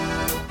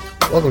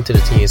Welcome to the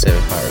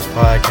Team7Pirates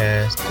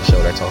podcast, the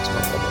show that talks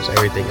about almost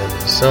everything under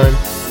the sun,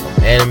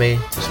 from anime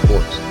to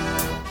sports.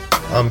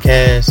 I'm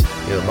Cass,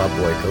 here with my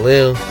boy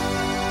Khalil,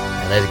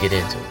 and let's get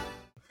into it.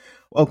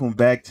 Welcome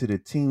back to the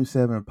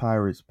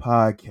Team7Pirates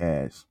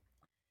podcast.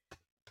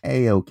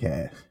 Ayo,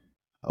 Cass.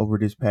 Over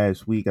this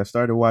past week, I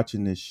started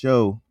watching this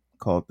show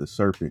called The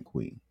Serpent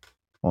Queen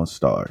on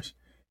Stars.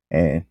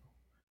 And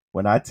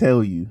when I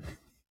tell you,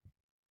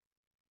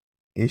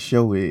 this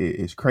show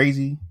is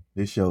crazy.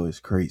 This show is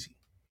crazy.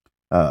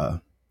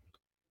 So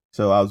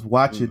I was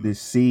watching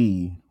this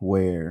scene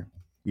where,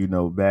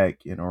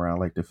 back in around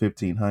like the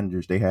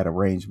 1500s, they had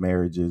arranged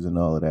marriages and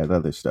all of that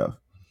other stuff.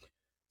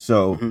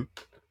 So,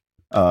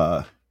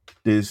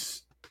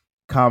 this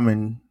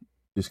common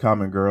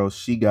girl,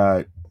 she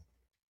got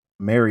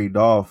married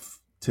off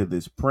to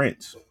this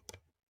prince,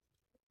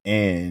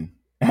 and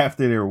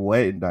after their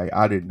wedding,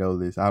 I didn't know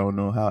this. I don't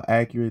know how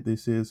accurate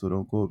this is, so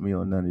don't quote me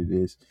on none of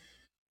this.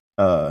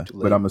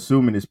 But I'm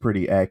assuming it's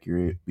pretty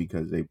accurate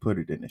because they put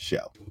it in the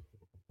show.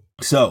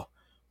 So,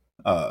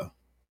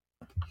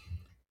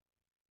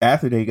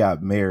 after they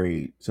got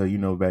married, so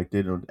back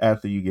then,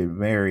 after you get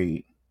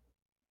married,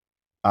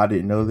 I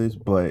didn't know this,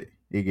 but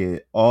they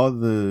get all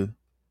the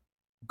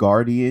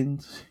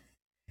guardians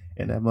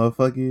and that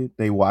motherfucker,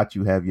 they watch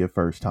you have your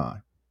first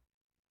time.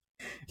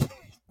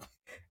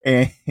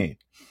 And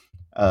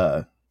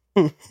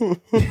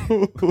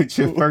with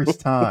your first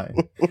time,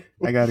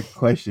 I got a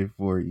question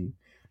for you.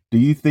 Do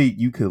you think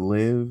you could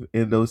live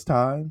in those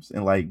times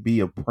and like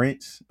be a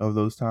prince of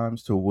those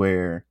times to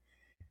where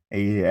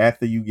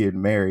after you get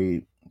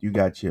married, you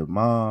got your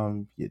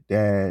mom, your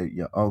dad,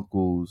 your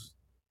uncles,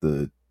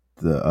 the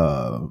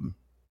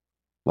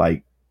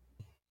like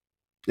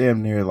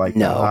damn near like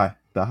the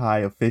high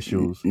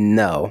officials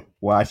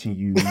watching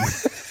you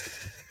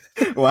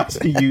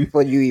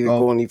before you even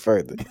go any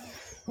further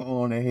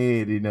on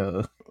ahead,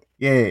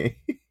 yeah.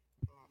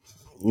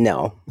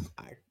 No,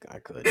 I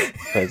couldn't,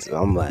 because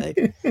I'm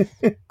like,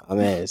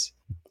 there's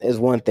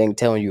one thing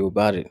telling you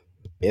about it.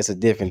 It's a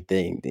different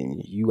thing than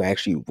you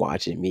actually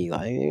watching me.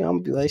 Like, I'm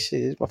gonna be like,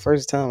 shit, it's my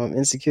first time. I'm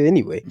insecure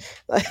anyway.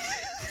 Like,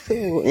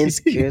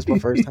 insecure. It's my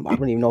first time. I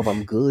don't even know if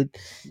I'm good.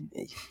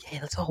 Yeah,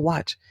 let's all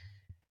watch.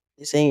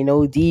 This ain't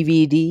no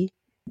DVD.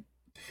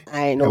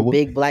 I ain't no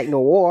big black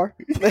noir.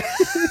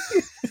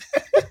 That's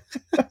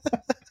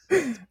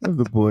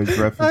the boys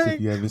reference.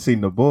 If you haven't seen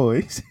The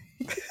Boys,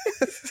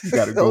 you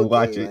gotta go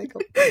watch it. Like,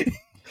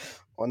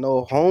 or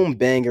no home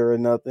banger or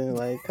nothing.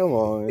 Like, come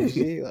on,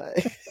 she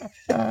like,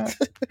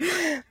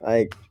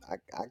 like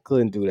I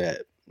couldn't do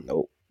that.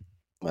 Nope.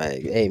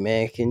 Like, hey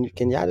man, can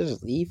y'all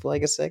just leave for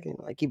like a second?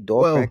 Like, keep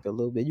door cracked a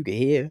little bit. You can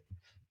hear.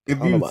 I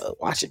don't know about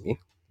watching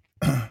me.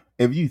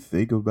 If you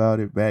think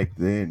about it, back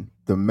then,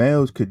 the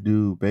males could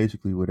do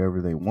basically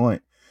whatever they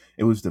want.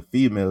 It was the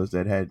females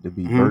that had to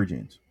be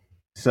virgins.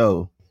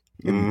 So,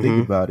 if you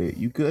think about it,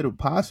 you could have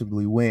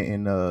possibly went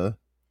and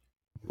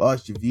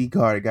lost your V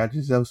card and got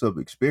yourself some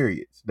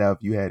experience. Now, if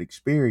you had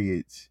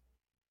experience,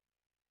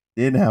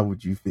 then how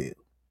would you feel?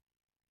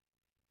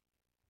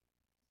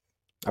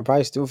 I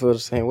probably still feel the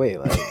same way.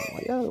 Like,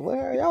 y'all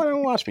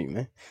don't watch me,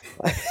 man.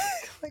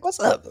 Like, what's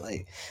up?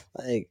 Like,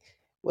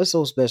 what's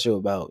so special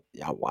about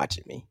y'all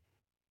watching me?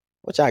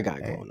 What y'all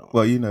got going on?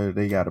 Well,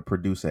 they got to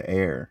produce an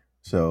heir.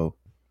 So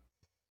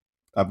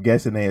I'm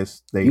guessing they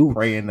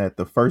praying that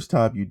the first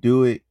time you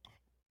do it,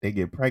 they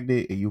get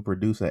pregnant and you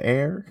produce an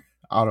heir.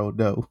 I don't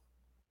know.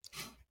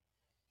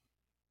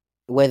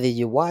 Whether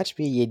you watch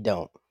me, you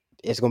don't.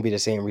 It's gonna be the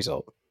same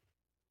result.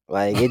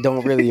 Like, it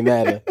don't really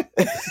matter.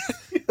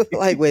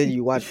 Like, whether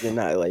you watch me or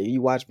not. Like,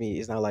 you watch me,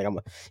 it's not like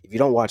if you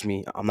don't watch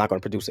me, I'm not gonna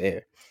produce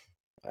air.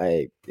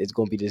 Like, it's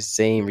gonna be the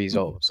same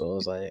result. So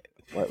it's like,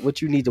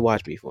 what you need to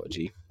watch me for,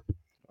 G?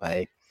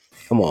 Like,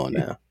 come on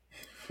now.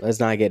 Let's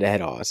not get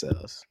ahead of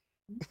ourselves.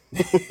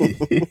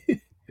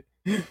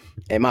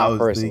 In my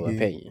personal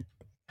opinion.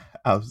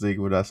 I was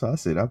thinking when I saw, I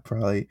said I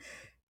probably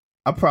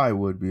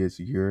would be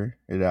insecure.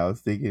 And I was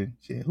thinking,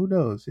 shit, who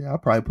knows? Yeah, I'll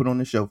probably put on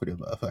the show for them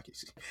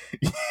motherfuckers.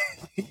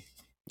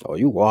 Oh,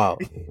 you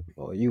wild.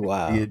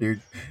 Yeah,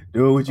 they're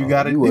doing what you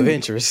gotta do. You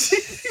adventurous.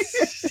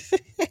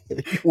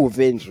 You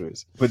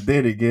adventurous. But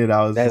then again,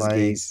 I was That's like,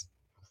 gays.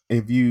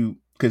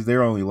 because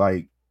they're only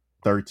like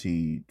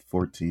 13,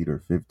 14, or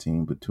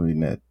 15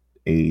 between that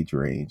age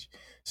range.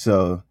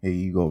 So, hey,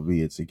 you gonna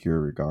be insecure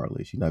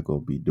regardless. You're not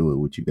gonna be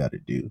doing what you gotta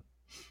do.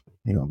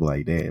 You're gonna be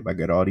like, damn, I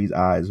got all these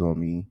eyes on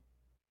me.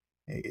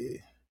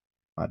 Hey,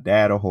 my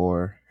dad a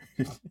whore.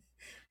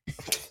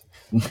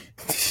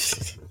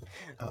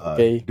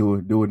 Okay.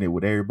 Doing it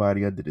with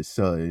everybody under the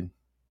sun.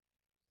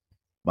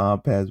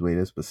 Mom passed away.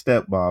 That's my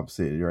stepmom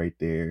sitting right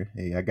there.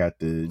 Hey, I got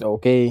the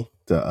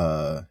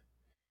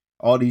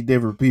all these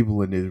different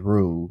people in this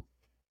room.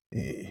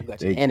 You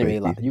got your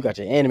anime. You got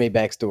your anime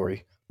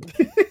backstory.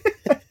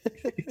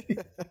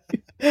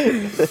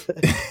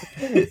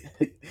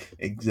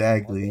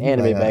 Exactly.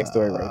 Anime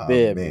backstory right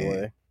there, man.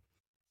 boy.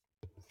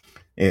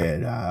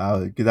 Yeah,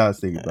 because I was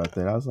thinking about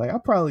that. I was like, I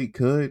probably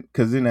could.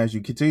 Because then as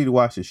you continue to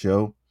watch the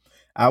show,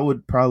 I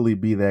would probably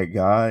be that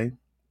guy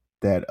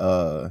that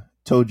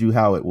told you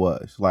how it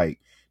was. Like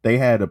they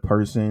had a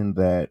person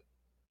that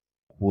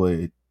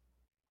would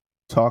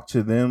talk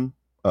to them.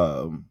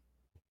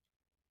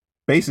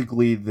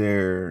 Basically,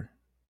 their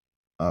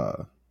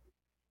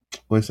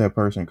what's that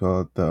person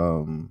called?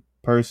 The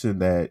person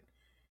that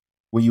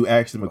when you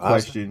ask them a Advisor.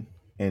 question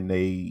and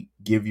they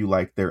give you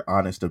like their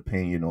honest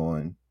opinion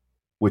on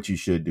what you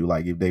should do.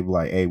 Like if they be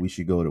like, "Hey, we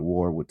should go to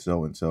war with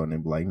so and so," and they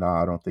be like,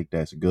 "Nah, I don't think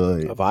that's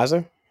good."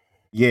 Advisor?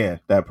 Yeah,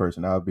 that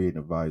person. I'll be an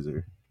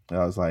advisor. And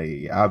I was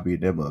like, I'll be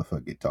that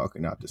motherfucker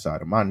talking out the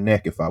side of my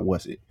neck if I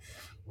wasn't.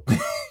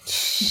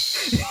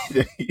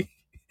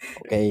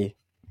 Okay.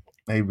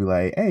 They be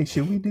like, "Hey,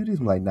 should we do this?"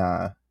 I'm like,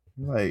 "Nah."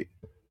 I'm like,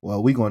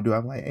 "Well, we gonna do it."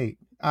 I'm like, "Hey,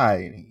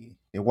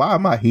 and why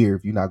am I here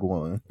if you're not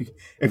going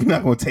if you're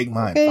not gonna take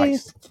my Okay.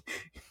 advice?"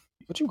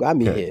 But you got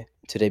me Okay. here.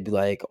 Till they be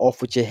like,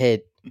 off with your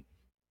head.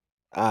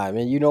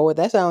 Man, you know what?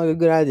 That sounds like a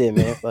good idea,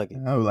 man. Fuck it.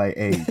 I was like,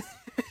 "Hey,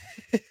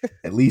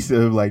 at least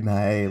I'm like, nah,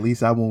 hey, at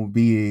least I won't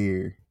be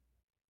here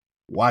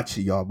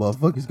watching y'all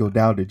motherfuckers go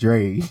down the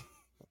drain."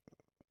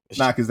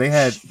 Nah, because they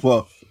had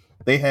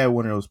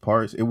one of those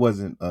parts. It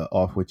wasn't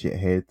off with your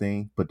head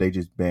thing, but they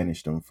just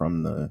banished him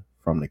from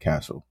the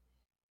castle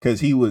because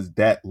he was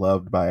that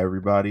loved by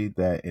everybody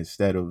that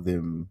instead of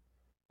them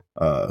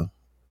uh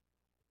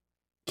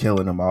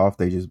killing him off,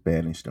 they just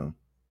banished him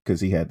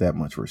because he had that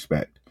much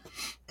respect.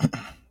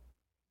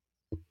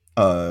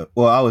 Well,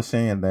 I was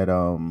saying that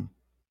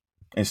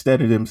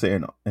instead of them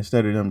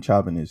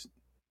chopping his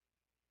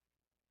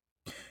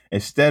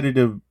instead of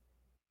them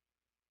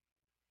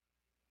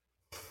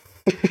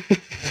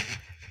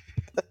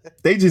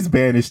they just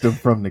banished him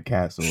from the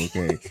castle,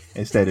 okay?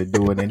 Instead of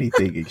doing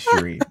anything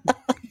extreme.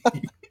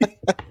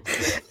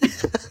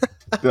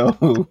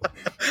 so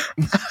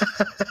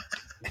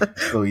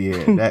so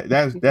yeah,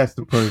 that's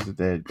the person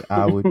that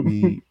I would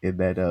be in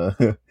that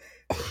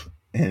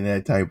in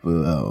that type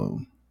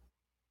of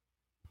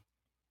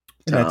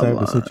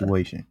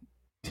situation.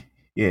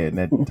 Yeah, in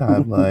that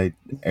timeline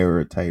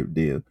era type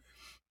deal.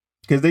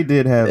 Because they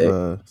did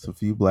have some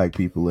few black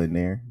people in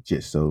there,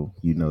 just so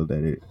you know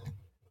that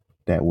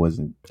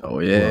wasn't. Oh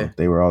yeah. Well,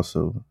 they were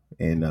also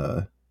in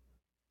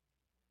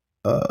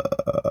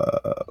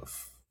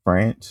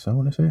France, I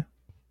want to say.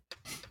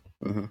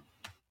 Mm-hmm.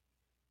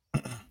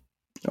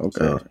 Okay.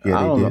 So yeah,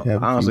 I they don't did know.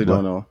 have. I honestly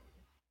don't know.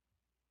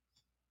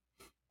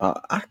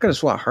 I could have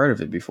sworn I heard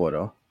of it before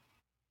though.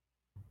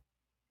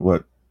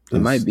 What? It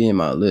might be in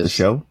my list. The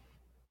show?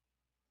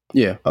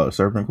 Yeah. Oh,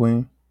 Serpent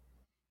Queen.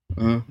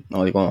 Mm-hmm.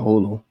 Like on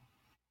Hulu.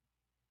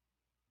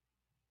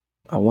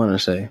 I want to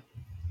say,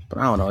 but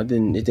I don't know. It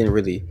didn't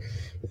really.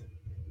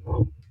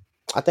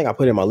 I think I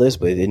put it in my list,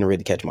 but it didn't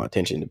really catch my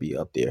attention to be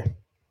up there.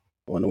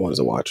 One of the ones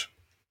to watch.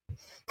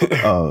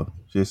 Oh,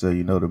 just so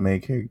you know, the main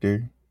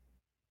character,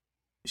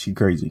 she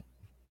crazy.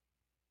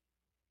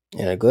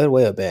 In a good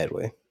way or bad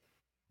way?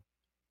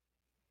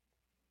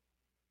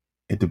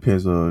 It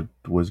depends on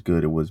what's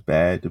good and what's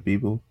bad to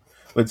people.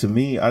 But to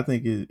me, I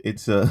think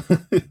it's a.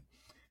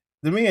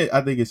 To me,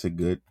 I think it's a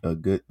good.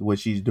 What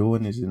she's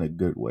doing is in a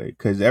good way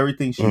because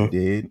everything she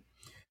did,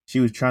 she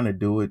was trying to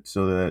do it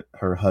so that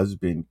her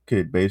husband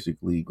could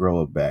basically grow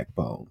a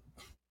backbone.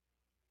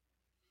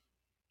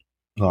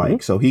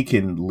 Like, so he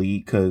can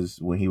lead because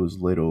when he was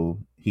little,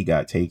 he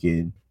got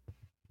taken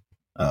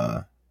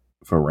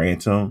for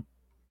ransom,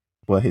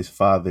 but his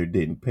father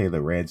didn't pay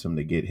the ransom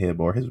to get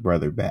him or his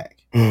brother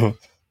back.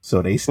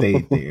 So they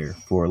stayed there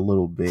for a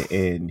little bit,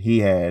 and he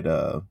had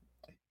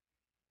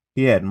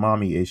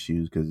mommy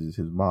issues because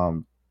his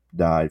mom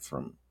died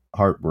from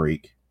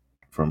heartbreak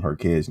from her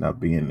kids not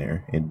being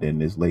there, and then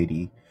this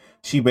lady,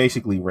 she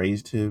basically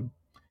raised him.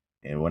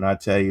 And when I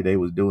tell you they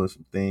was doing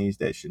some things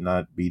that should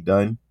not be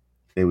done,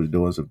 they was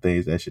doing some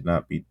things that should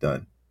not be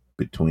done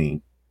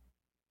between.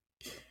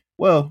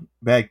 Well,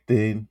 back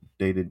then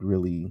they didn't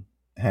really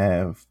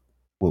have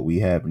what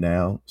we have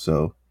now,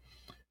 so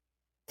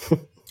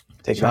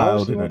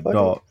child Technology, and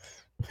adult,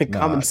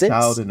 common sense.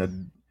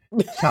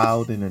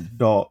 child and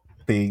adult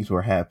things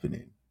were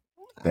happening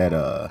that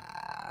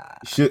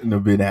shouldn't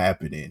have been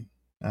happening.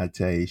 I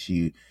tell you,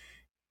 she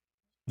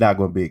not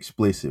gonna be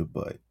explicit,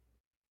 but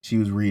she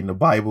was reading the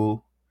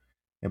Bible,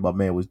 and my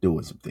man was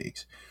doing some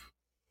things.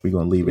 We're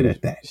gonna leave it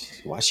at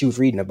that. While she was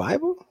reading the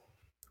Bible?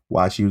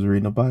 Why she was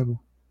reading the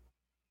Bible?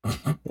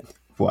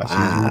 Why she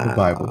was reading the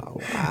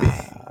Bible?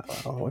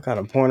 Wow. What kind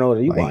of porno are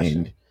you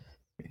watching?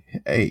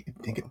 Hey,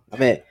 I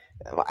mean,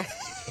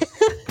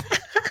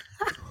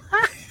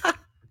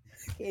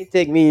 can't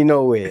take me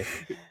nowhere.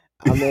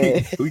 I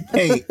mean, we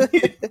can't.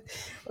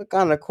 What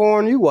kind of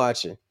corn you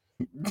watching?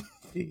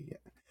 Yeah,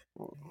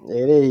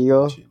 there you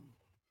go.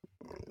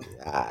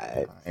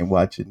 I ain't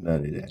watching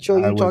none of that. Sure,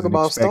 you talking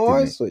about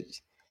stars? You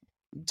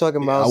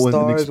talking about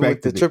stars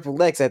with the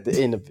triple X at the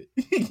end of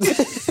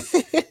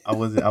it? I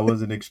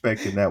wasn't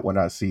expecting that when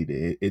I see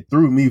it. It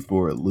threw me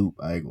for a loop.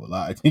 I ain't gonna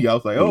lie to you. I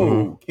was like,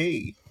 oh,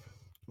 okay.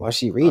 Was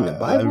she reading the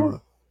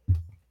Bible?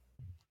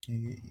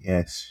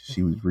 Yes,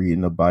 she was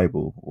reading the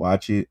Bible.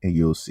 Watch it and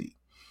you'll see.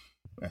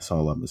 That's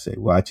all I'm gonna say.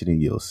 Watch it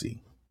and you'll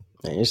see.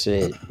 And you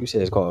said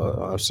it's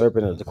called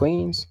Serpent of the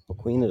Queens or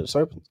Queen of the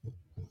Serpents.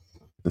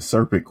 The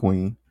Serpent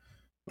Queen.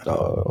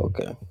 Oh,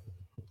 okay.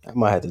 I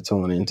might have to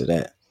tune into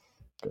that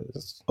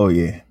because Oh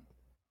yeah.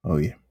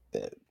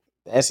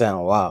 that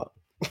sounds wild.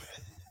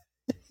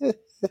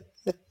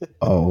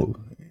 Oh,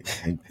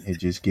 it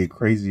just get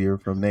crazier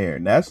from there.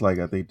 And that's like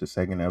I think the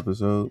second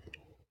episode,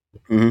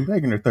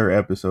 second or third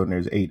episode, and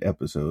there's 8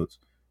 episodes.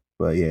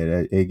 But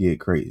yeah, it get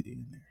crazy.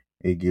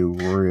 It get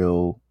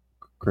real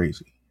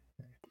crazy.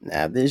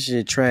 Now if this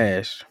shit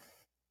trash,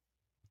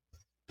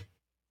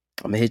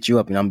 I'm gonna hit you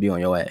up and I'm gonna be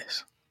on your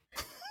ass.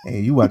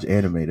 And you watch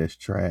anime that's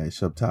trash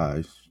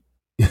sometimes.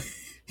 And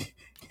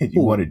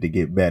you Who? want it to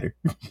get better.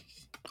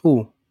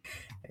 Who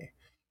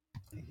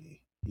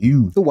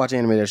You. watch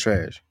anime that's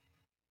trash?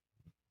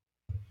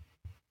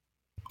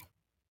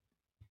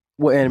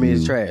 What anime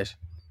is You. trash?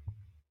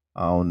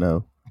 I don't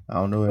know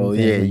Oh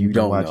every yeah, anime you you've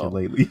been don't watching know.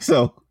 lately.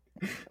 So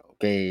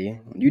Okay,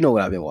 you know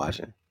what I've been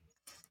watching.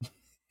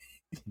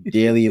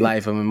 Daily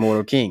Life of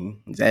Immortal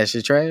King. Is that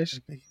shit trash?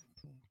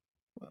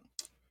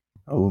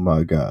 oh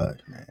my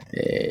god, man.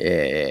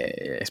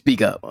 Yeah.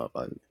 Speak up,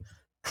 motherfucker.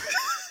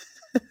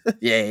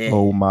 yeah.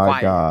 Oh my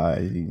Quiet. god.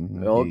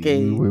 Okay.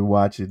 You've been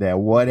watching that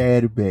one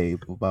anime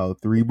for about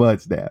 3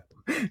 months now.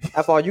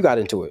 How far you got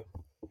into it?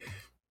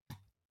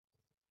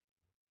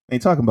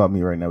 Ain't talking about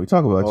me right now. We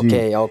talk about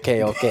you.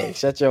 Okay.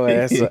 Shut your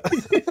ass up.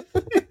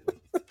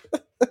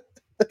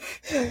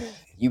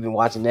 You've been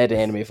watching that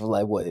anime for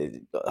like what,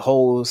 a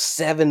whole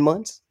 7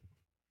 months?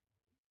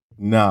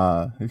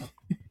 Nah.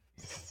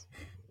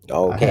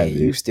 Okay,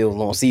 you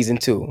still on season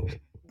 2.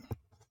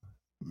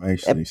 I'm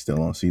actually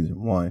still on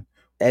season 1.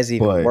 That's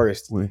even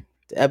worse. We The ain't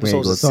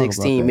episodes gonna are talk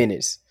about 16 that.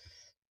 minutes.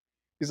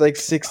 It's like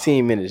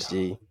 16 minutes,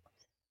 G.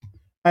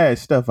 I had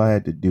stuff I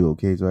had to do,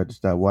 okay? So I had to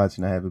stop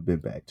watching. I haven't been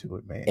back to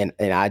it, man.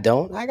 And I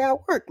don't. I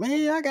got work,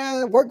 man. I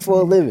got work for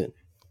a living.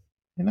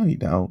 No, you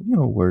don't. You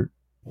don't work.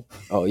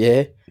 Oh,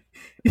 yeah?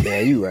 Yeah,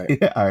 you right.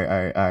 All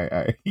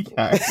right.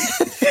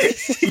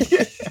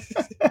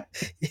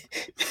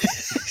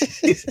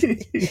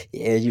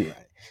 Yeah, you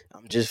right.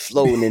 I'm just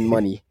floating in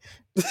money.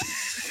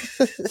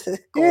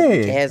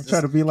 Yeah, I'm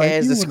trying to be like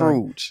Kaz you the when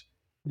Scrooge.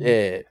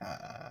 Yeah.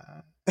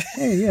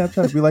 Hey, I'm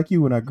trying to be like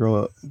you when I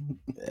grow up.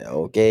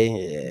 Okay,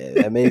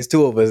 yeah, that makes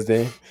 2 of us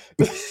then.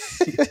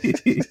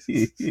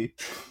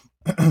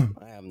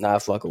 I am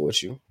not fucking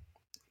with you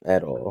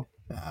at all.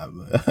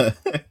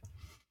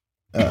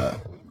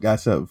 Got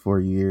something for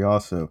you here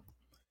also.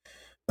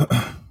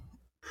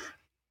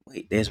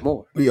 Wait, there's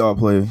more. We all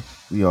play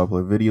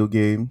video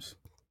games.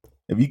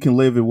 If you can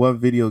live in one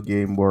video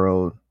game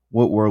world,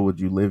 what world would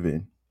you live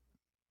in?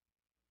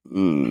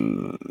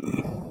 I'm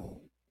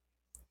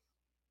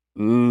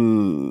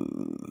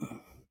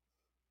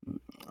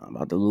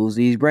about to lose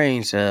these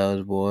brain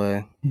cells,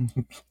 boy.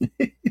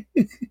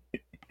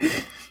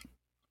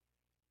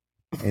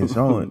 It's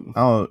on.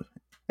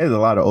 There's a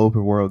lot of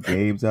open world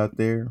games out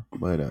there,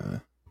 but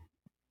there's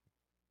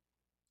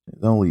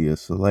only a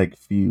select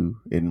few,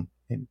 in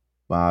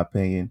my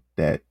opinion,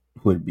 that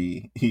would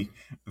be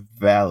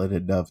valid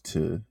enough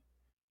to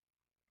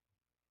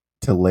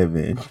live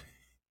in.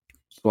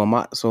 So am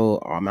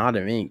I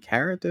the main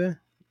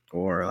character?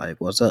 Or like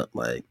what's up?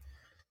 Like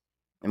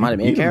am I the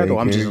main character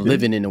or I'm just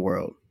living in the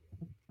world?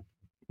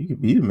 You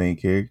could be the main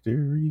character,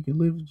 or you can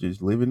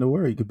live in the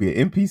world. You could be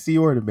an NPC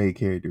or the main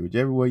character,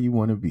 whichever way you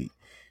want to be.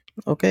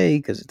 Okay,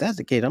 because if that's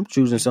the case, I'm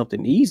choosing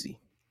something easy.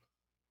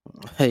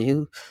 Hey,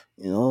 you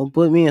know,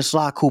 put me in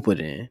Sly Cooper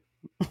then.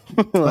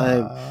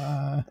 like,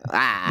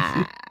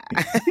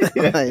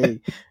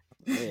 like,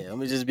 yeah, I'm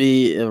gonna just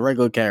be a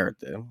regular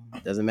character.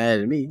 Doesn't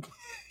matter to me.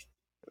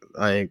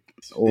 Like,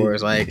 or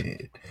it's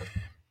like,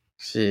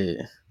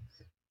 shit.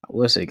 I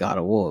would say God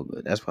of War,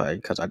 but that's probably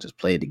because I just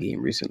played the game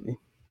recently.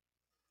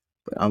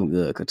 But I'm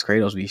good because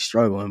Kratos be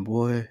struggling,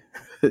 boy.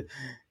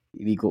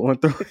 He be going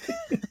through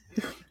it.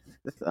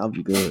 I'm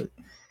good.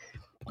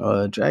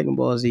 Dragon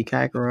Ball Z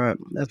Kakarot,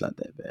 that's not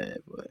that bad,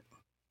 but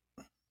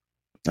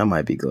I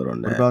might be good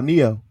on that. What about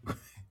Neo?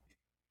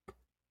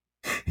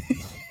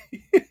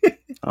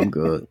 I'm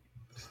good.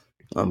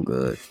 I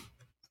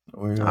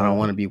don't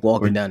want to be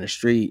walking down the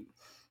street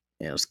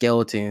and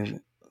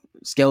skeleton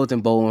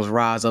bones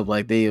rise up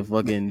like they a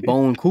fucking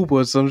Bone Cooper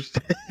or some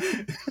shit.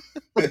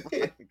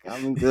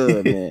 I'm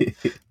good, man.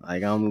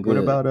 Like I'm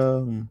good. What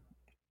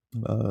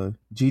about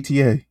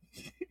GTA?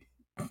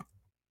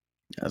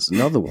 That's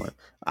another one.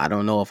 I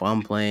don't know if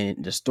I'm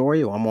playing the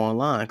story or I'm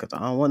online because I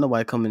don't want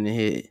nobody coming in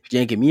here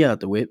janking me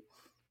out the whip.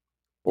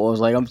 Or it's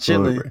like I'm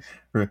chilling.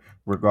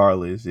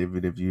 Regardless,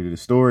 even if you do the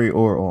story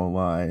or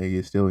online,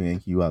 it still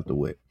yank you out the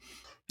whip.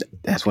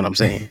 That's what I'm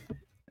saying.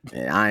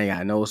 And I ain't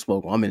got no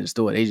smoke. I'm in the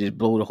store. They just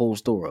blow the whole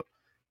store up.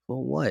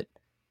 For what?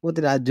 What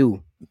did I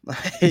do?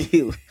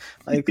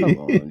 Like, come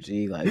on,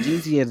 G. Like,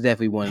 GTA is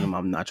definitely one of them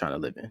I'm not trying to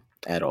live in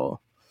at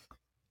all.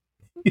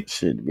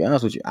 Shit, to be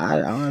honest with you,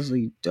 I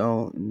honestly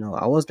don't know.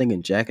 I was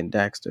thinking Jack and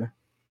Daxter.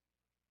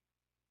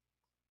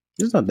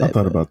 It's not that I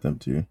thought bad. about them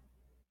too.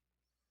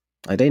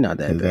 Like, they not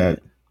that bad.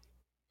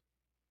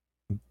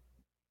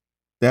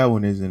 That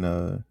one isn't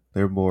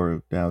They're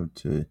more down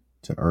to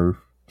earth.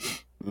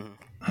 Mhm.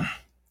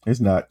 It's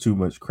not too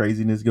much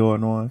craziness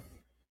going on.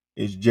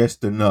 It's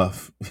just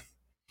enough.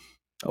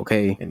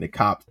 Okay. And the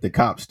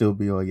cops still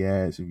be on your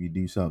ass if you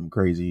do something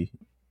crazy.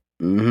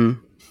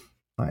 Mm-hmm.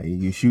 Like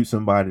you shoot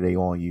somebody, they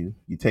on you.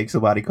 You take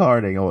somebody's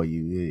car, they on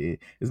you.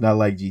 It's not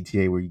like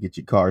GTA where you get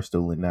your car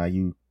stolen. Now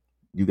you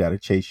got to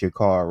chase your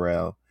car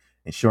around.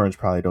 Insurance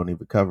probably don't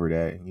even cover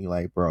that. And you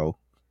like, bro.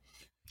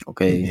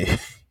 Okay.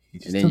 You And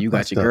just then took you my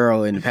got your stuff.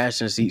 girl in the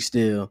passenger seat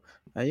still.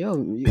 Like, yo,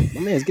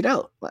 my man's get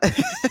out. Like,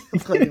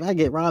 if I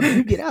get robbed,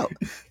 you get out.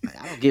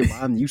 Like, I don't get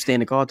robbed. You stay in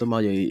the car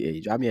tomorrow.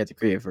 You drive me at the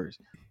crib first.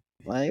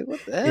 Like,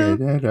 what the Yeah, hell?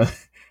 that.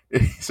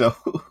 So,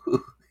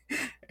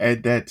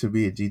 add that to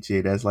me at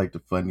GTA. That's like the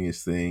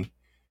funniest thing.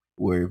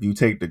 Where if you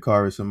take the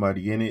car with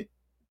somebody in it,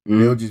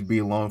 they'll just be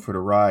along for the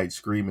ride,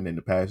 screaming in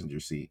the passenger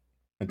seat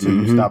until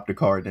you Mm-hmm. stop the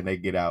car. Then they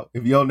get out.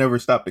 If you don't never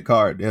stop the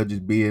car, they'll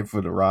just be in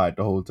for the ride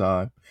the whole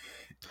time.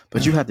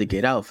 But you have to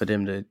get out for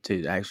them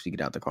to actually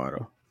get out the car,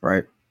 though,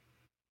 right?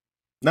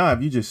 Nah,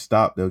 if you just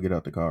stop, they'll get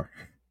out the car.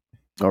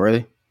 Oh,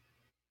 really?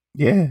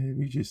 Yeah, if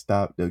you just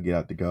stop, they'll get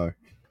out the car.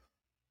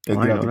 They'll Oh,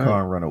 I get didn't out the know that.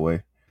 car and run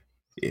away.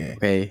 Yeah.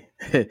 Okay.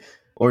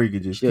 Or you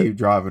could just Shit. keep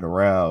driving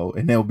around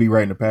and they'll be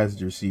right in the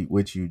passenger seat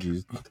with you,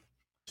 just Nah.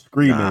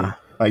 screaming.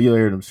 Like you'll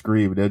hear them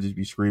scream, and they'll just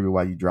be screaming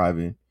while you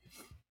driving.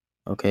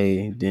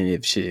 Okay. Then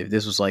if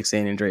this was like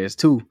San Andreas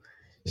 2,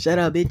 shut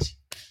up, bitch.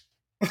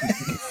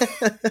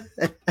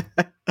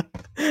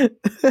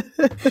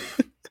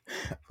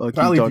 Fuck you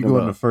Probably if you talking go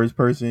in the about. first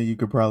person, you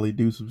could probably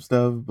do some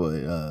stuff,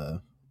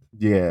 but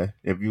yeah,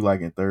 if you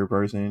like in third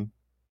person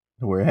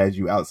where it has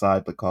you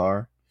outside the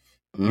car,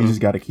 you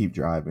just got to keep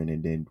driving,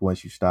 and then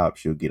once you stop,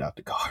 she'll get out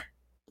the car.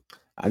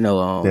 I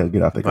know They'll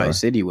get out the Vice car.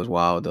 City was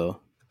wild though.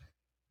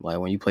 Like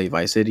when you play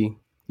Vice City,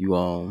 you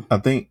I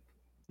think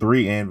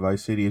 3 and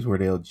Vice City is where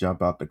they'll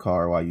jump out the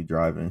car while you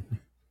driving.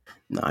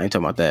 no, I ain't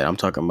talking about that. I'm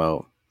talking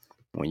about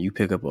when you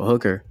pick up a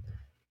hooker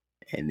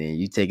and then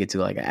you take it to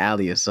like an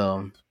alley or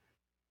something.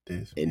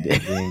 This And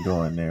man, we ain't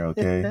going there,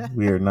 okay?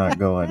 We are not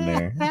going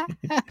there.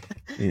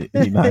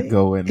 You're not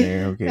going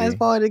there, That's okay?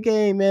 part of the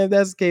game, man. If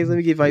that's the case, let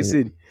me get Vice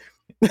City.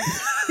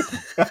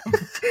 I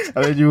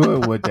bet you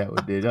would want that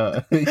one, did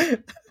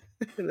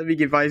Let me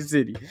get Vice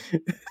City.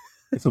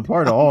 It's a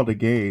part of all the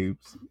games,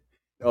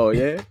 Oh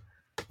yeah.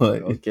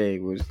 but Okay,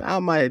 well, I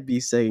might be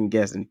second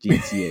guessing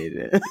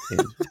GTA then.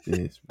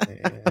 it's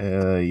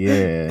man,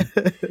 yeah,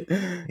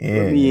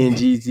 Put me in yeah.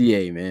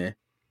 GTA, man.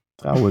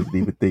 I wasn't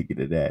even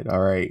thinking of that. All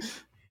right,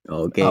 I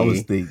was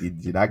Okay.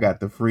 thinking, I got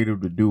the freedom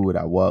to do what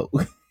I want.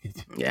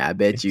 Yeah, I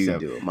bet you Except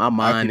do. My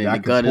mind in I the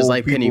can gut is pull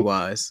like people.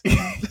 Pennywise.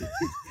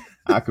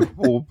 I can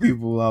pull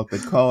people out the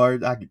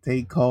cars. I can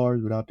take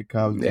cars without the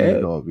cops Yeah.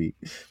 getting on me.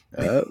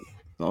 As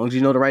long as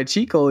you know the right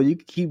cheat code, you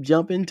can keep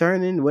jumping,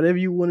 turning, whatever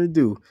you want to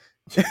do.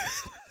 You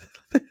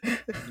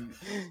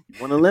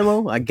want a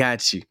limo? I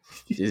got you.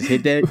 Just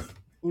hit that.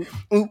 Oop,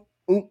 oop,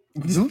 oop,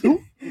 zoop,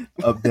 oop.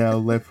 Up,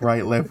 down, left,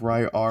 right,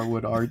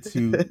 R1,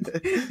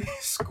 R2,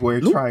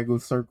 square, Bloop, triangle,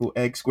 circle,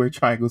 X, square,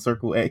 triangle,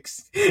 circle,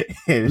 X.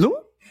 And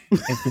bloop.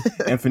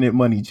 infinite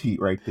money cheat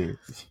right there.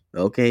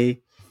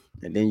 Okay.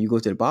 And then you go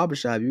to the barber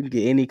shop, you can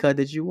get any cut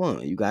that you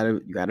want. You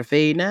gotta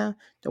fade now.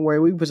 Don't worry,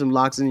 we can put some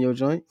locks in your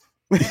joint.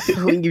 We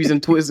can give you some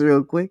twists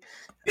real quick.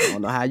 I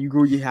don't know how we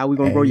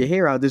gonna grow your Hey,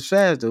 hair out this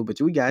fast though, but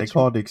we they got you.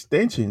 called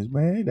extensions,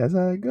 man. That's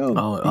how it go.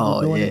 People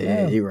Oh doing yeah, it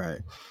yeah, now. you're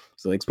right.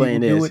 So People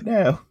explain do this. it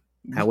now.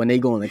 How when they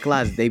go in the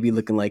closet, they be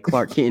looking like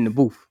Clark Kent in the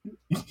booth.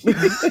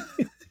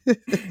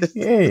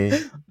 Yeah.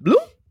 Bloop.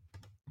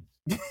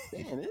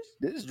 Damn,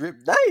 this drip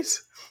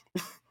nice.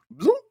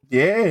 Bloop.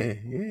 Yeah.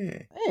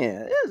 Yeah.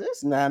 Man,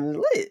 it's not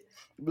lit.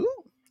 Bloop.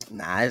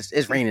 Nah,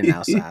 it's raining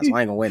outside, so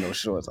I ain't gonna wear no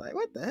shorts. Like,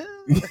 what the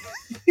hell?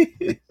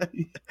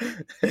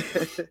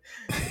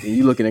 Then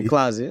you look in the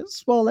closet, it's a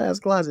small ass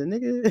closet,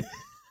 nigga.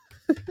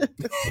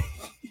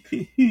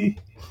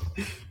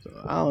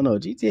 So, I don't know.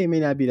 GTA may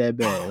not be that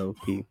bad,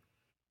 okay.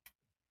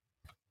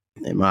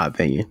 In my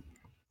opinion.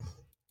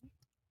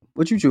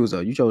 What you choose though?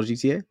 You chose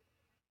GTA?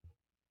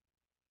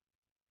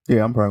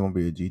 Yeah, I'm probably gonna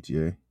be a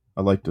GTA.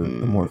 I like the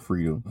more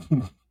freedom.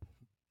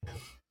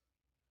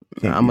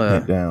 Can't I'm be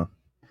pinned a down.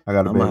 I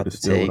gotta I'm be gonna able have to to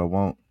steal what I take.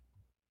 want.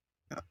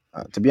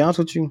 To be honest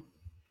with you,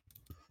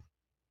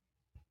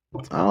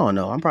 I don't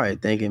know. I'm probably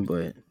thinking,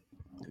 but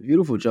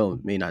Beautiful Joe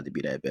may not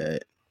be that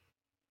bad.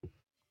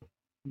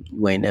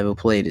 You ain't never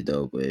played it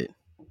though, but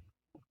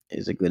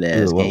it's a good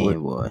Yeah, ass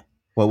game, boy.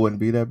 what wouldn't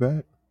be that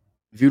bad?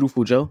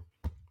 Beautiful Joe,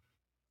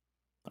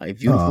 like Oh, I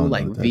beautiful, don't know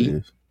like what that V.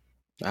 is.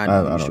 I know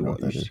I you don't should know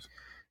want what that is.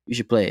 you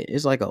should play it.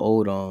 It's like an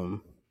old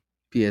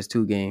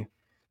PS2 game.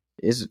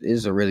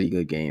 It's a really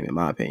good game in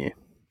my opinion.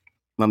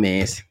 My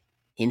man's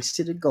hints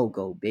to the go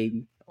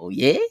baby. Oh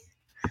yeah,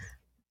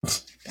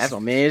 that's my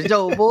man's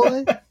Joe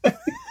boy.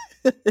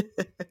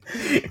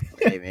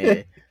 Hey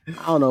man,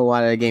 I don't know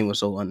why that game was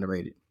so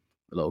underrated,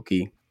 low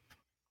key.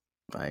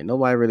 Like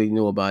nobody really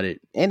knew about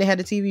it, and they had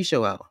a TV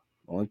show out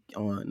on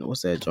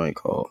what's that joint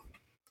called?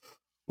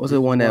 What's the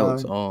Rick one and that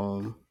was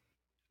Morty.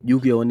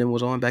 Yu-Gi-Oh and them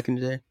was on back in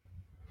the day?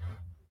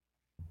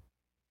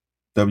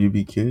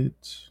 WB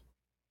Kids.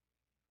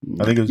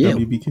 I think it was Yeah,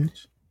 WB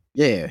Kids.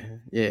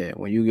 yeah.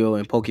 When Yu-Gi-Oh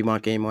and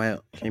Pokemon came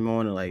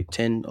on in like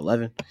 10,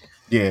 11.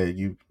 Yeah,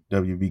 you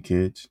WB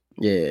Kids.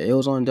 Yeah, it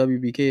was on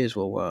WB Kids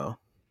for a while.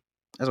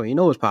 That's when you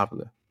know it's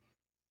popular.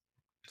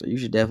 So you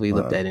should definitely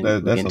look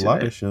That's a into lot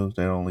of that. shows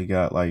that only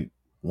got like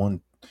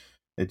one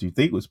that you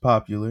think was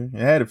popular. It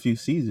had a few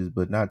seasons,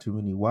 but not too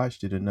many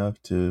watched it enough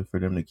for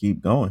them to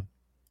keep going.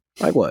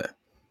 Like what?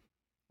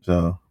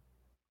 So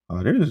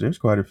there's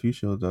quite a few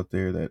shows out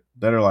there that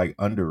are like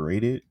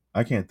underrated.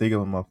 I can't think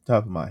of them off the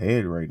top of my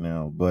head right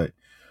now, but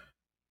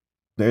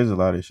there's a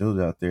lot of shows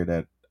out there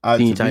that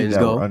Teen to me Titans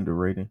that were Go.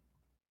 underrated.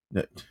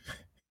 That,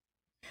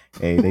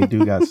 hey, they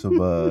do got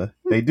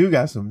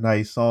some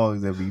nice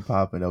songs that be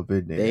popping up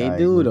in there. They I ain't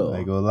do gonna, I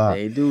ain't though. gonna lie.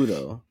 They do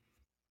though.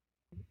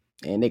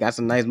 And they got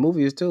some nice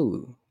movies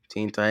too.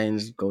 Teen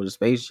Titans Go to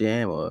Space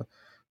Jam or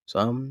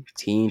some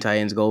Teen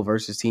Titans Go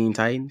versus Teen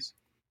Titans.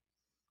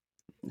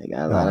 They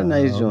got a lot of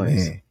nice Oh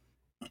joints. man.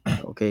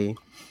 Okay.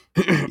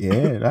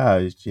 Yeah,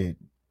 nah, shit.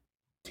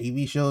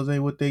 TV shows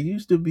ain't what they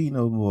used to be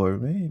no more,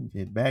 man.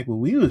 And back when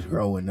we was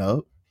growing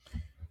up,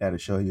 that'll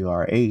show you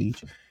our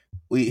age.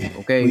 We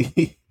Okay.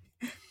 we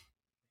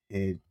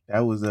and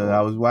that was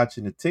I Oh, was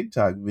watching a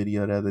TikTok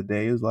video the other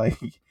day. It was like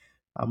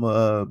I'm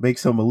gonna make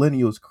some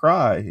millennials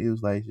cry. It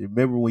was like,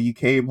 remember when you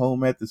came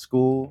home after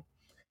school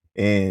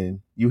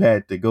and you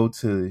had to go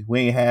to, we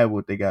ain't have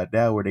what they got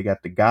now where they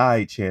got the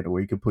guide channel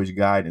where you can push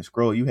guide and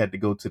scroll. You had to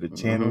go to the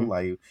channel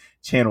like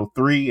channel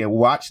 3 and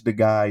watch the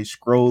guy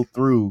scroll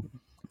through.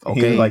 And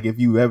he was okay. like, if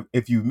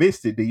you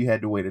missed it, then you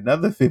had to wait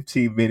another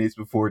 15 minutes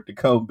before it to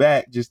come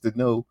back just to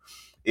know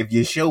if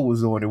your show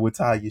was on and what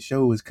time your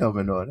show was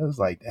coming on. I was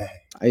like, dang,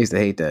 I used to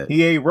hate that.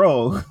 he ain't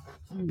wrong.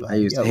 I Like,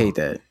 used to yo. hate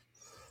that.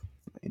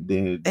 And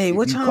then Hey, if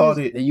what you time caught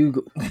is it, then you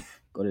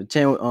go to the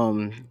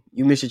channel?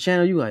 You miss your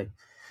channel, you like,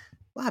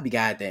 well, I be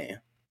goddamn.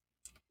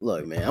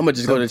 Look, man, I'm gonna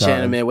just go to the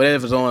channel, sometimes man.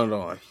 Whatever's on it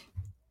on.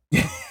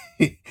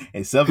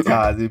 and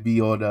sometimes it'd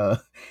be on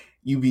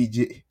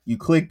you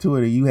click to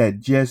it and you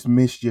had just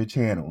missed your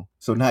channel,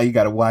 so now you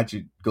got to watch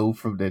it go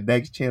from the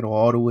next channel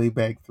all the way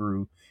back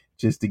through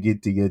just to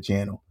get to your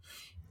channel,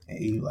 and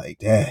you like,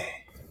 dang,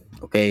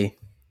 Okay.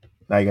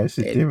 now you gotta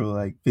sit there for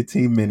like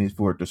 15 minutes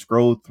for it to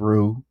scroll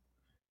through,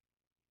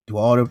 do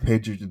all the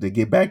pictures to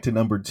get back to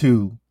number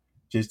 2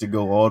 just to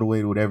go all the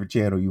way to whatever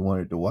channel you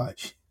wanted to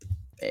watch.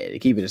 Hey, to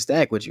keep it a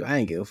stack with you, I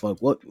ain't give a fuck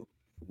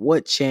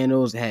what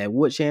channels had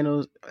what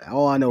channels.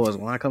 All I know is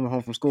when I come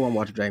home from school, I'm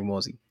watching Dragon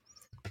Ball Z.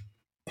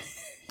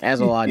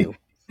 That's all I knew.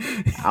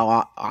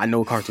 I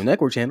know Cartoon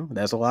Network channel.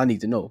 That's all I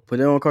need to know. Put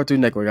it on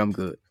Cartoon Network. I'm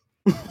good.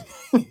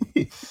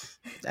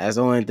 That's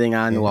the only thing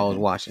I knew I was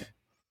Yeah. watching.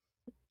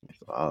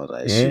 So I was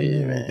like, shit,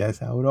 Yeah, man. that's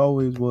how it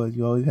always was.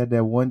 You always had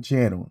that one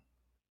channel.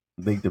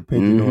 I think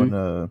depending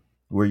on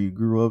where you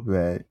grew up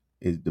at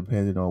is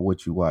depending on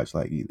what you watch,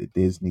 like either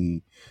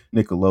Disney,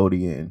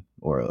 Nickelodeon,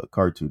 or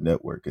Cartoon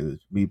Network. Because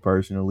me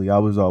personally, I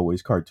was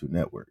always Cartoon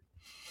Network.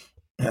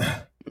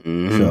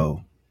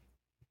 So,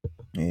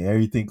 yeah,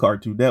 everything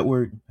Cartoon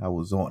Network, I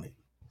was on it.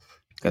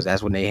 Because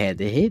that's when they had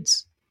the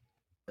hits,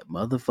 the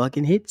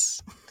motherfucking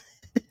hits.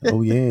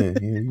 Oh yeah,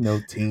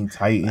 Teen Like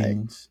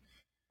Titans.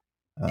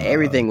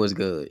 everything was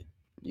good.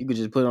 You could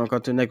just put it on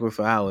Cartoon Network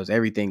for hours.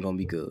 Everything gonna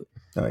be good.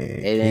 Oh yeah,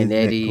 Ed and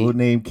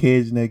Eddie,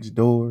 Kids Next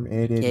Door,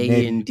 Ed and K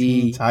Eddie, and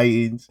Teen D,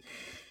 Titans.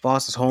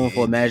 Foster's Home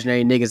for And,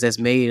 Imaginary Niggas that's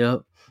made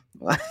up.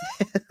 oh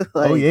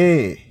Like,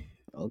 yeah,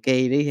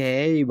 okay, they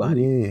had oh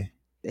everybody. yeah,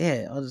 They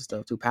had other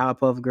stuff too.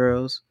 Powerpuff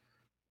Girls.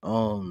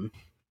 Um,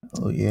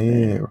 oh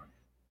man, yeah.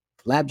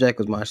 Flapjack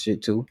was my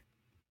shit too.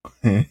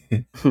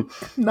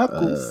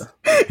 Knuckles.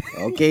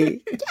 Okay,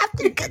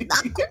 Captain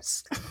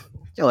Knuckles.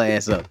 Your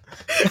ass up.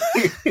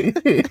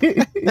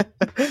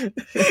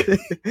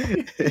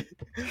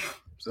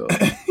 So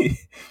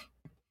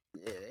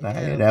yeah, they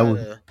had That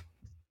was a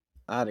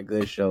lot of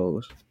good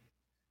shows.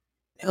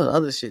 There was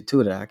other shit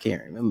too that I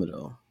can't remember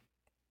though.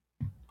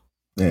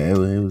 yeah.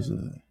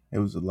 It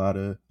was a lot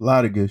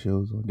of good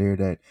shows on there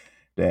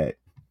that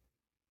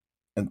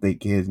I think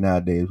kids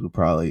nowadays would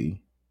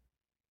probably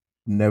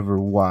never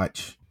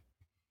watch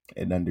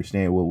and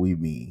understand what we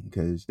mean,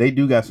 because they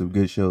do got some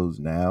good shows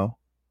now,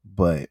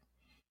 but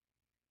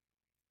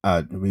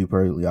me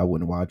personally, I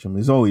wouldn't watch them.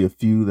 There's only a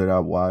few that I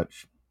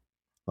watch,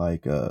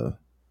 like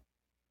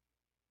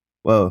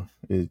well,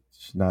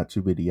 it's not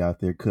too many out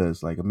there,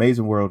 cause like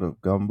Amazing World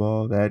of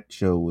Gumball, that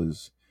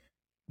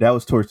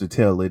was towards the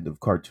tail end of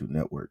Cartoon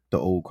Network, the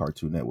old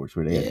Cartoon Networks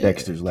where they had Yeah,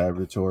 Dexter's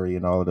Laboratory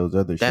and all of those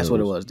other that's what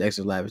it shows. was.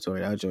 Dexter's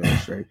Laboratory. That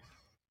was straight.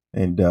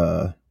 And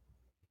uh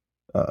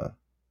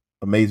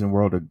Amazing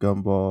World of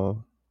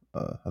Gumball.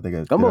 I think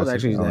did I Gumball's say that?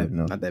 actually I don't even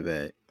know. not that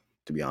bad,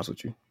 to be honest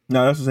with you.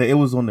 No, that's to say it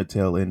was on the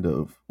tail end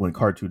of when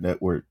Cartoon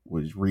Network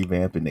was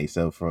revamping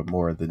themselves from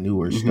more of the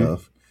newer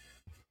stuff.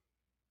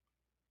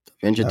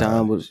 Adventure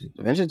Time was Yeah,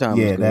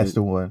 good. that's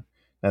the one.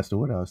 That's the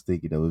one I was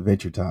thinking of.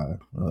 Adventure Time.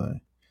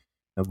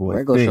 That boy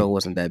Regular thick. show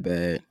wasn't that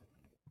bad.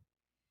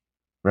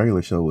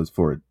 Regular show was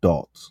for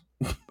adults.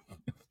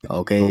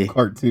 Okay.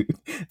 Cartoon.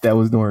 That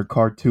was during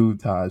cartoon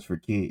times for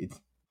kids.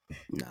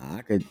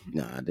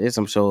 There's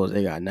some shows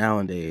they got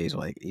nowadays,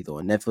 like either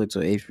on Netflix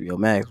or HBO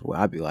Max, where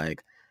I'd be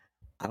like,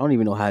 I don't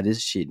even know how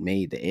this shit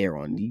made the air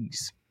on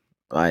these.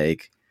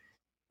 Like,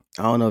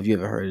 I don't know if you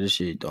ever heard of this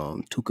shit,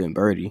 Tuca and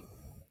Birdie.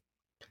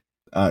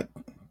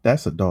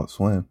 That's Adult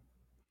Swim.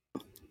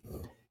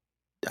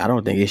 I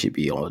don't think it should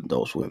be on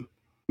Adult Swim.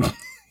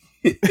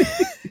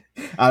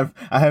 I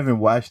haven't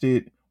watched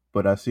it,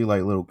 but I see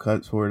like little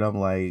cuts for it. I'm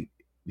like,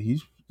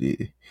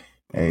 hey,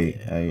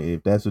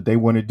 if that's what they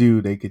want to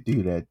do, they could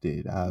do that.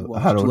 Then You I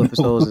watch don't 2 know.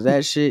 episodes of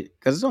that shit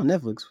because it's on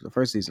Netflix. The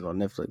first season's on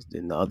Netflix,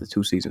 then the other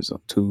 2 seasons on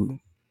 2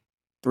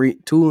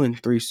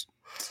 and 3.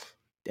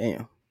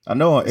 Damn, I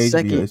know on the HBO,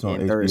 second it's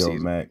on and third HBO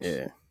season. Max.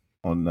 Yeah.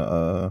 On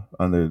the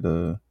under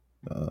the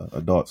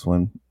Adult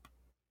Swim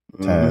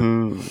tab.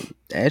 Mm-hmm.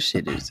 That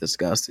shit is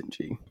disgusting,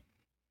 G.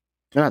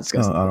 Not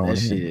disgusting, I but don't that want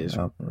to shit hear. is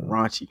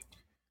raunchy.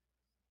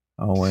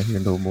 I don't want to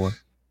hear no more.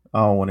 I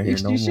don't want to hear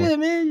no You more. should,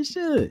 man. You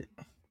should.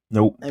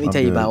 Nope. Let me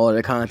tell you about all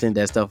the content,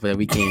 that stuff that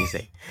we can't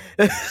say.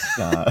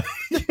 Nah.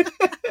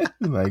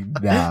 Like,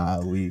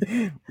 nah, we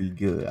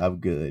good. I'm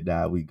good.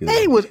 Nah, we good.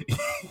 Hey, what?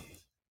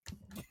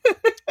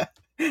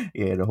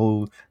 Yeah, the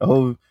whole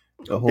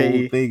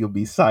thing will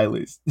be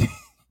silenced.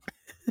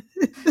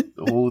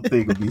 The whole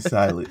thing will be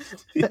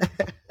silenced.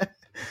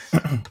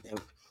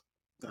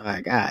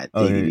 Oh, God,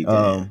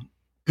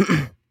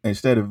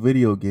 instead of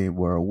video game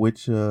world,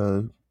 which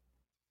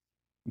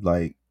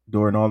like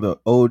during all the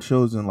old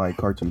shows in like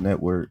Cartoon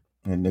Network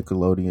and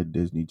Nickelodeon,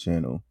 Disney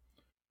Channel,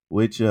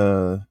 which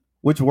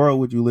world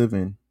would you live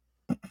in?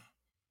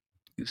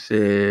 You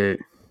said,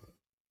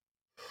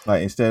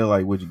 like, instead of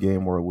like which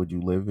game world would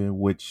you live in,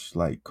 which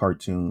like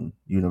cartoon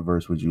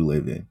universe would you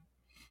live in?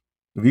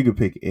 If you could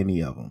pick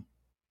any of them.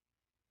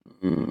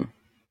 I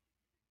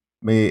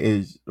mean,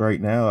 is right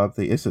now I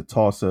think it's a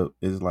toss up.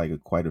 It's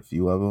like quite a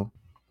few of them.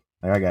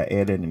 Like I got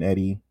Ed and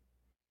Eddie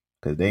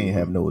because they ain't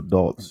have no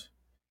adults,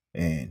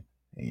 and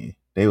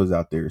they was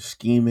out there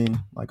scheming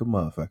like a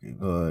motherfucker.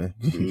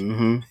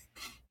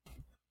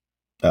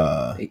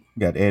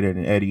 Got Ed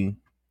and Eddie.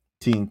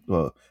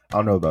 Well, I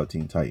don't know about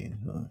Teen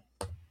Titan.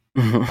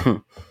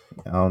 I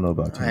don't know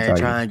about Teen Titans.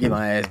 Trying to get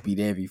my ass beat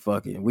every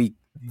fucking week.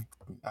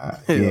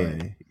 Yeah.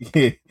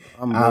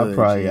 I'm good.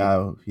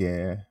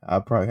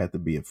 I'll probably have to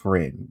be a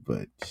friend,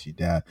 but she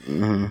died.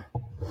 And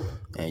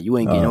you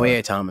ain't getting no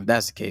airtime if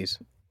that's the case.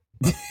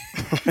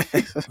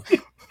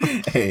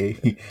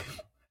 Hey,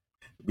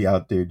 be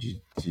out there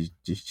just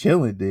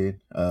chilling.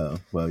 Then,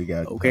 well, you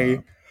got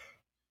okay.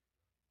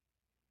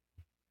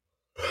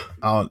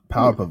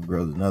 Powerpuff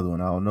Girls is another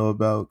one I don't know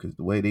about because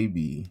the way they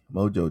be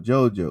Mojo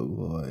Jojo,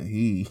 boy,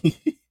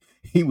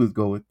 he was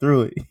going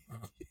through it.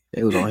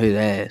 They was on his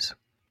ass.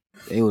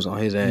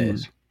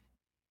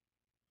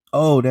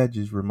 Oh, that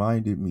just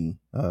reminded me.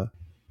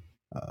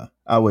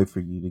 I'll wait for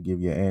you to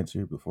give your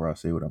answer before I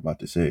say what I'm about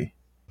to say.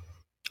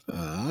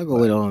 I'll go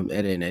with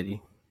Eddie and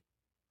Eddie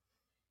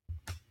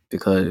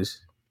because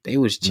they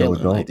was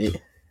chilling. No like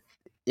they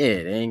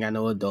ain't got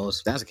no adults.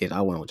 If that's the case,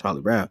 I went with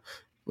Charlie Brown.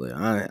 But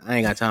I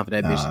ain't got time for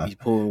that bitch to be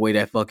pulling away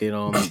that fucking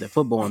the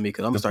football on me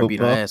because I'm gonna start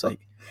beating her ass. Like,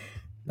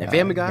 and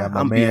Family Guy,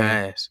 I'm beating her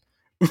ass.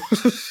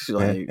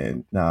 Like,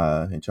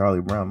 and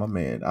Charlie Brown, my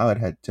man, I would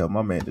have to tell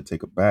my man to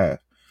take a bath.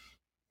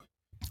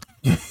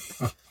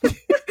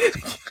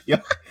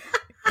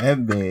 That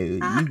man,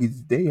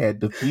 they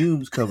had the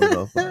fumes coming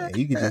off. Like,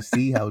 you could just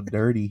see how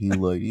dirty he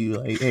looked. You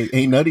like, hey,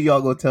 ain't none of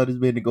y'all gonna tell this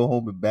man to go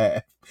home and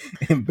bath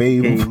and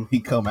bathe before he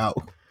come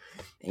out.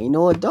 Ain't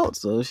no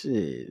adults, so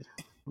shit.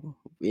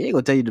 We ain't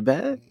gonna tell you to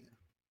bath.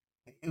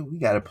 We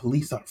gotta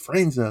police our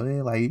friends up,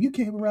 man. Like, if you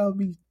came around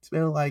me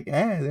smelling like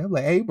ass, I'm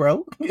like, hey,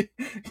 bro, you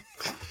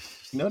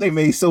know they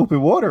made soap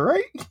and water,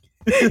 right?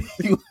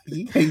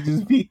 you can't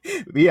just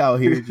be out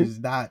here just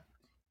not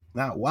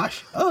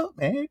wash up,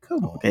 man.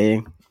 Come on.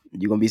 Okay,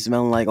 you gonna be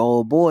smelling like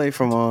old boy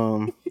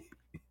from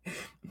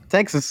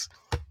Texas.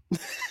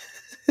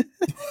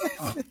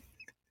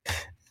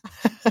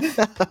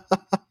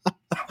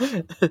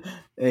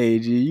 Hey,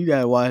 G, you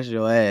gotta wash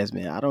your ass,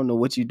 man. I don't know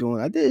what you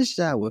doing. I did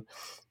shower.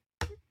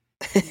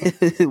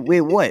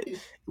 With what?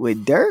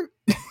 With dirt?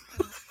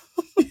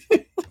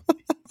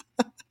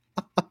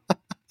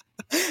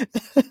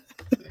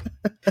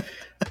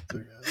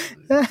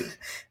 Man,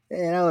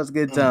 that was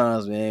good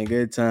times, man.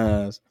 Good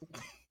times.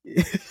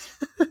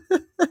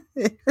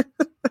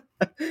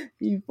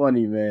 You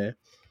funny, man.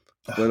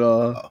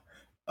 But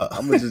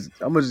I'm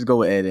gonna just go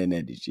with Ed and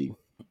Eddie, G.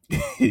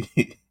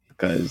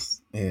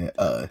 Because they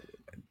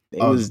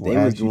was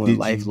doing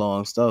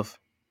lifelong stuff.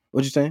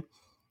 What you saying?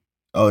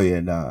 Oh yeah,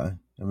 nah.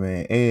 I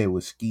mean, Ed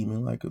was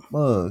scheming like a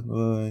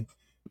mug.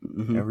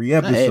 Every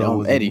episode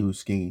was Eddie. A new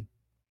scheme.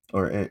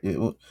 Or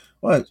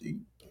what?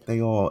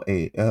 They all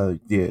Ed.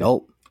 Yeah.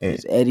 Nope. Ed,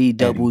 it's Eddie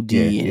double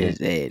D and it's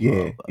Ed.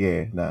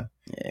 Nah.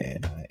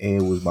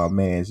 Ed was my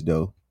man's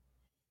though.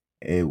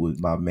 Ed was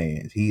my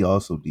man's. He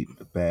also needed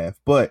a bath,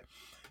 but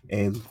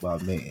Ed was my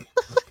man.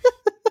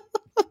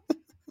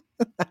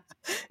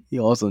 He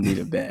also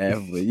needed a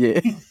bath, but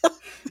yeah.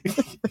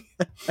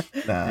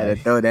 I had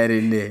to throw that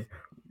in there.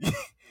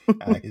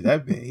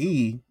 That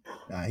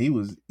Nah, he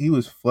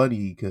was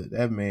funny because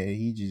that man,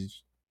 he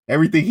just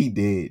everything he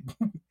did.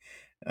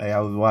 I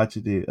was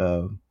watching it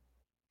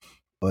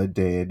one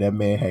day, and that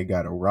man had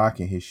got a rock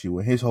in his shoe,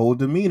 and his whole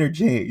demeanor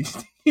changed.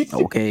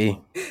 Okay.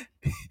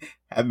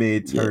 That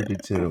man Yeah. turned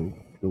into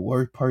the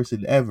worst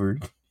person ever.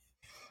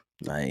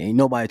 Like, ain't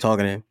nobody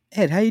talking to him.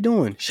 Ed, how you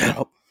doing? Shut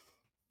up.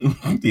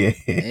 Yeah.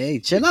 Hey,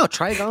 chill out,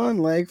 Trigon.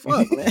 Like,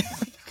 fuck, man.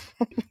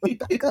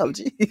 Back up,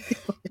 G.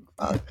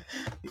 Fuck.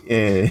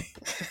 Yeah.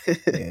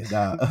 Yeah.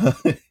 Nah.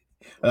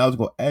 And I was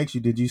gonna ask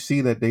you, did you see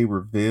that they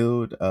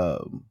revealed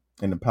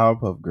in the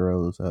Powerpuff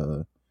Girls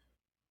the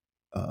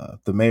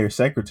mayor's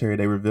secretary,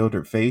 they revealed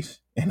her face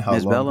and how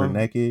Miss long her Bella?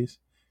 neck is.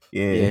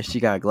 Yeah. Yeah, she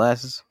got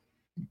glasses.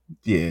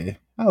 Yeah.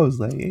 I was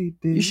like, hey,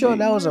 You sure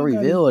that was a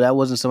reveal? That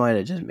wasn't somebody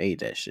that just made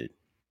that shit.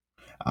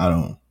 I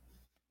don't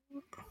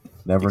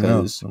never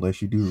know Because,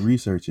 unless you do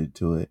research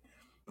into it.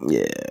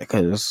 yeah,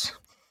 because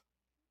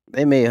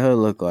they made her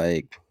look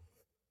like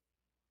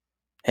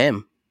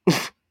him.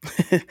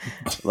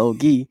 Low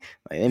key.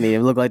 Like, they made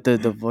him look like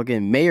the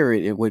fucking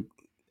mayor with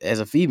as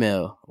a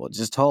female. Well,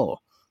 just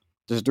tall.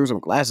 Just threw some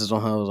glasses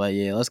on her. I was like,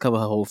 yeah, let's cover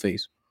her whole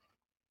face.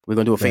 We're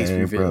gonna do a face They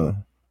reveal.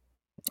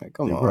 Like,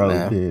 come they on, probably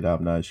man. did.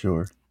 I'm not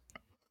sure.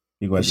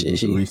 You got to do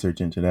some She research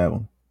into that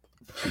one.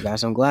 got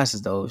some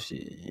glasses though.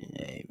 Shit.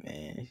 Hey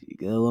man, she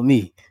good with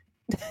me.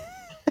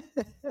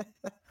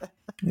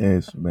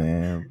 Yes,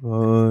 man.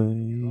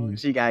 Boy,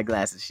 She got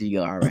glasses. She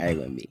go all right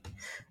with me.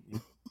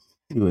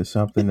 you was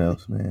something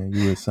else, man.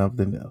 You was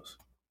something else.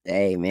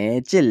 Hey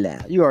man, chill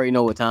out. You already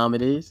know what time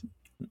it is.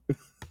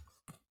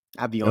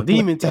 I be on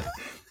demon time.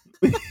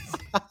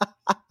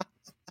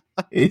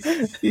 What's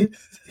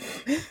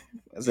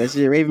that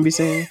shit Raven be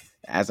saying?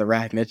 As a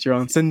rat, Metro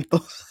on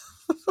Sentinel.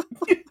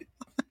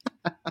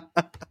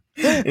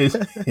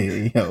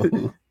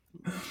 Yo.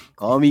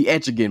 Call me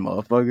Etrigan,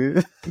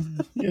 motherfucker.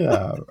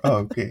 Yeah.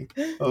 Okay.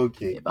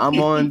 Okay. If I'm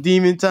on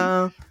demon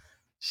time,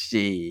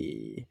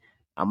 shit,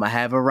 I'ma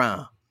have a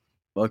round.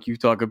 Fuck you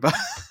talk about.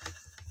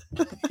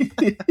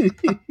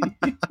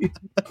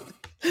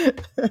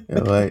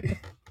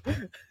 Like,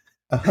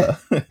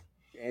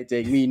 Can't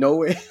take me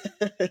nowhere.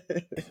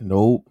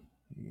 nope.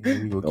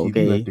 We gonna keep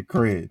you at the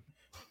crib.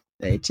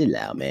 Hey, chill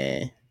out,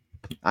 man.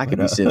 I can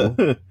But, be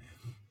civil.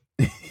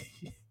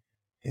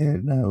 Yeah,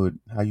 now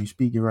how you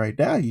speaking right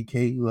now, you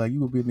can't. Like, you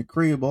gonna be in the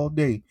crib all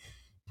day.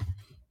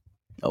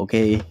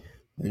 Okay.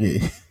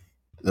 Yeah.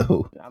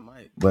 So, I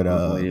might. but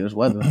This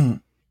weather.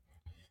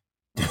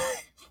 hey,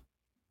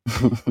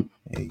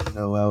 you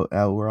know,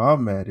 out where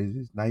I'm at is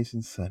it's nice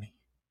and sunny.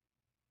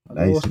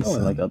 Nice and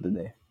sunny. Like the other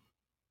day.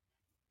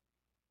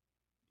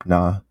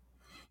 Nah,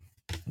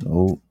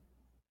 no.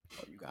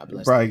 You got It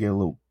blessed. probably get a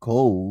little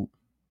cold,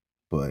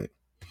 but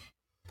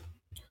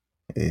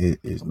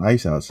it's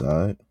nice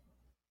outside.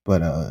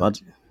 But About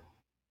to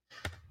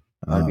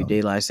be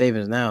daylight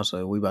savings now,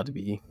 so we about to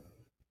be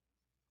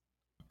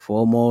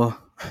 4 more.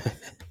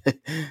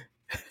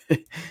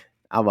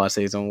 I'm about to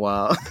say something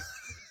wild.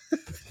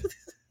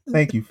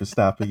 Thank you for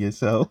stopping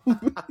yourself.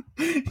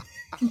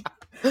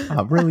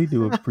 I really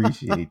do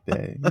appreciate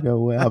that. You know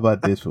what? How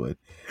about this one?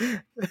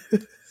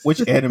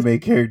 Which anime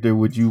character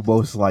would you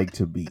most like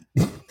to be?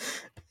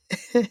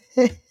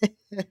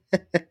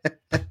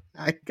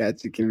 I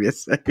got you. Give me a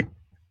second.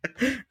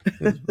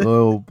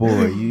 Oh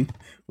boy,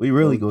 we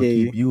really gonna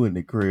keep you in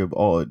the crib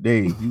all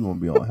day. You gonna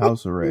be on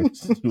house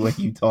arrest the way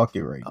you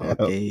talking right now.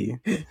 Okay.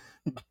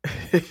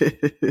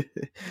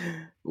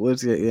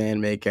 What's the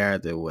anime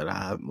character would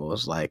I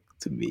most like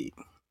to be?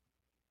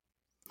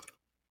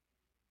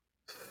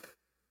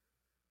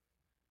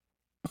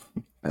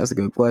 That's a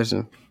good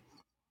question.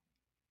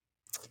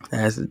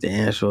 That's a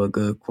damn sure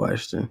good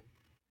question.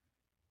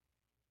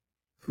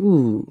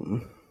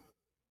 Ooh.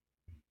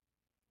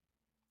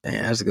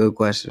 Damn, that's a good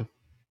question.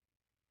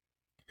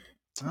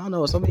 I don't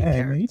know. So many Hey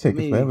characters. man, you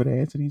taking forever to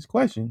answer these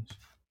questions.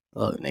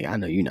 Look, nigga, I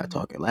know you're not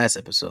talking. Last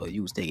episode,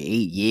 you was taking 8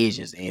 years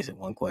just to answer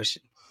one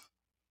question.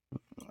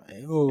 Like,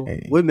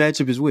 Hey. What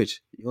matchup is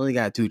which? You only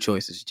got 2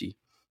 choices, G.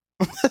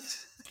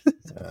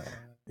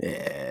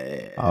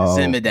 Yeah.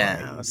 Simmer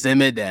down.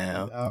 Simmer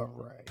down. All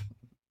right.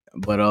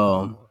 But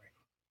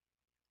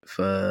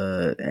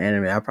for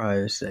anime, I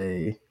probably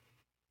say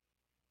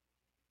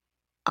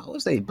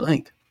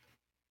Blank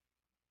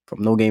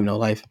from No Game No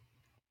Life.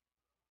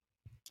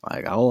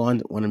 Like I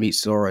want to meet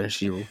Sora and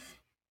Shiro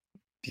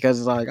because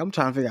it's like I'm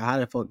trying to figure out how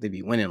the fuck they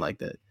be winning like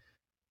that.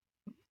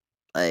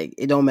 Like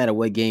it don't matter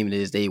what game it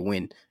is, they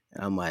win.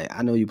 And I'm like,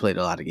 I know you played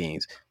a lot of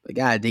games, but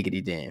god diggity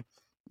damn,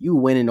 you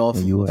winning off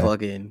of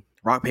fucking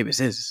rock paper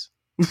scissors.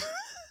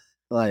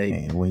 Like,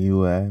 and when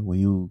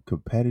you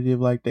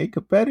competitive like they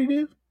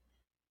competitive,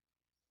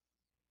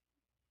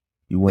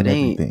 you win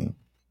everything.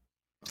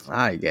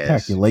 I guess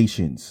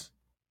calculations.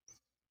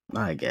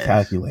 I guess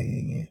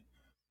calculating it.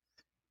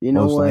 You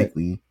know most what?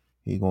 likely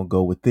he gonna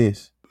go with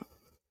this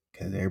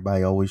because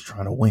everybody always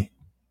trying to win.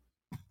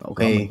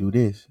 Okay, so I'm gonna do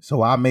this,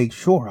 so I make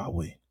sure I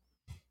win.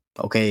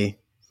 Okay,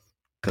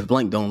 because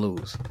Blank don't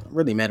lose. I'm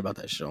really mad about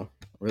that show.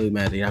 I'm really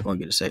mad they're not gonna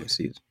get a second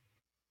season.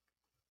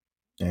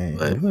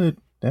 But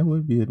that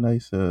would be a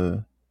nice.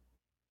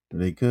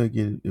 They could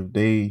get if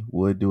they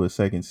would do a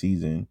second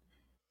season.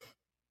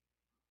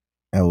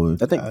 I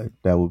think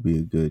That would be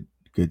a good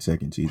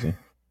second season.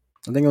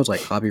 I think it was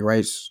like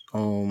copyrights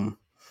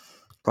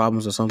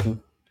problems or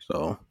something.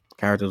 So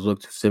characters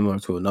looked similar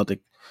to another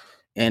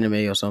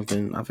anime or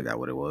something. I forgot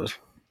what it was.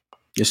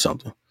 Just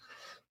something.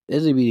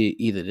 This would be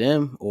either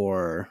them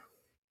or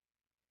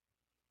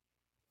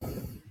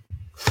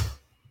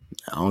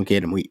I don't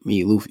care to meet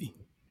Luffy.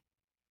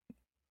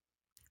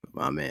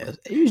 My man,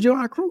 hey, you join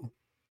our crew.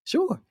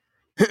 Sure.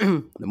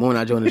 The moment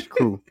I joined this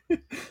crew,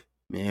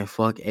 man,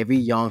 fuck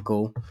every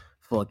Yonko,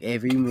 fuck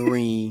every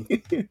Marine,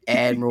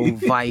 Admiral,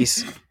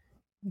 Vice,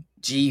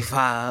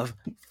 G5,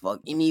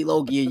 fuck any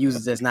Logia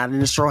users that's not in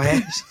the straw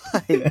hats.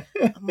 Like,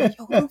 I'm like,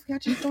 yo, Luffy, I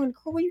just joined the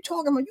crew. What are you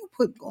talking about? You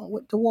put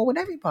going to war with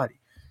everybody.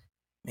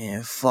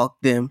 Man,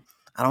 fuck them.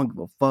 I don't give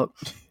a fuck.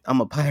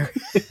 I'm a pirate.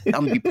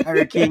 I'm gonna be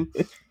pirate king.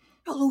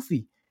 Yo,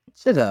 Luffy,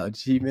 shut up,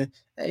 G man.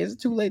 Hey, is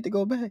it too late to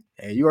go back?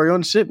 Hey, you already on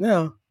the ship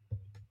now.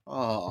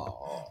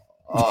 Oh,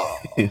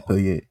 Hell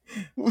yeah.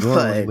 Zoro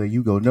like, ain't let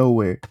you go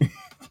nowhere.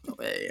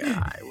 hey, all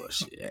right, well,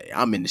 shit. Hey,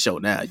 I'm in the show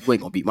now. You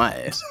ain't gonna beat my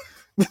ass.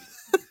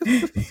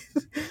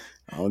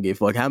 I don't give a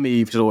fuck how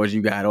many swords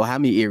you got or how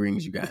many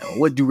earrings you got or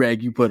what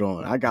durag you put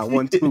on. I got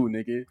one too,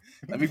 nigga.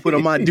 Let me put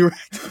on my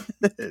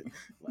durag.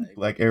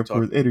 Like Air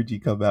Force energy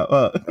come out.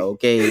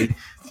 Okay.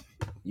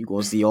 You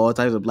gonna see all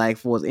types of Black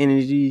Force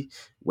energy,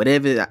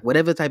 whatever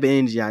type of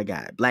energy I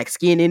got, black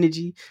skin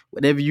energy,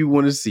 whatever you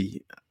want to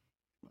see.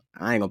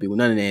 I ain't gonna be with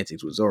none of the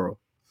antics with Zoro,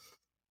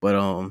 but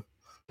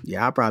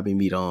yeah, I'll probably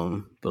meet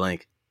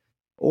Blank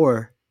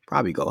or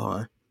probably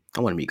Gohan.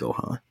 I want to meet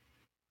Gohan.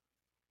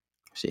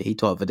 Shit, he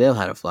taught Videl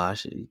how to fly.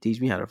 Shit, he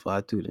teach me how to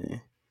fly too.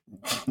 Then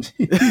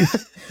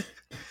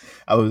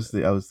I was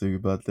thinking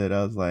about that.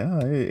 I was like,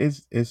 oh,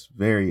 it's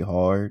very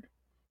hard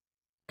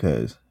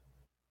because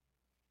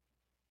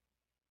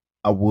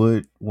I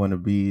would want to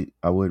meet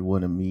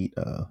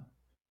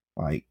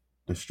like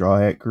the Straw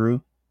Hat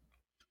crew,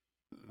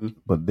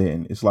 but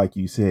then it's like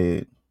you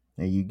said,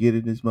 and you get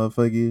in this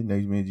motherfucker.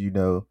 Next minute, you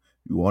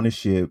on a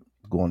ship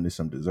going to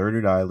some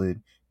deserted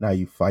island. Now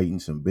you fighting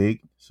some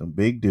big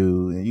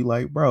dude, and you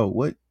like, bro,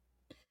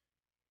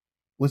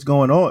 what's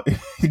going on?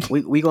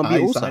 we gonna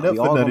be Usopp. We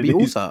all gonna be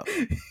these. Usopp.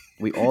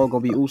 We all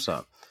gonna be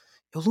Usopp.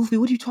 Yo, Luffy,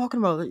 what are you talking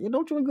about? Don't you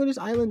want to go to this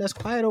island that's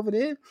quiet over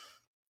there?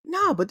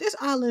 Nah, but this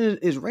island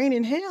is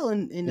raining hell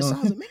in the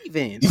size of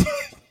minivans.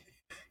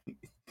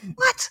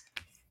 What?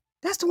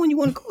 That's the one you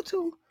want to go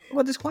to?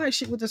 About this quiet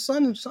shit with the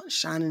sun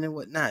shining and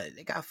whatnot.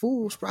 They got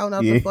food sprouting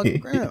out the fucking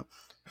ground.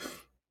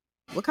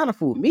 What kind of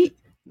food? Meat?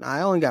 Nah,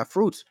 I only got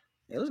fruits.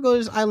 Hey, let's go to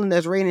this island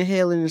that's raining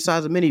hell in the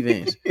size of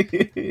minivans.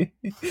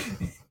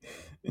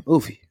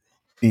 Luffy.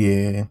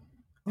 Yeah.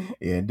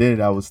 Yeah, and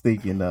then I was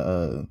thinking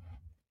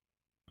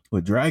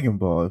with Dragon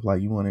Ball, if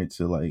like you wanted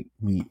to like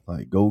meet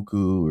like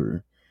Goku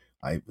or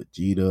like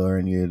Vegeta or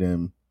any of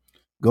them,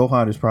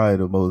 Gohan is probably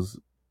the most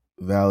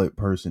valid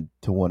person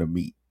to want to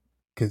meet.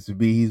 Cause to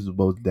me, he's the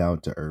most down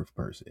to earth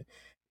person.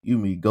 You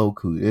meet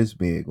Goku, this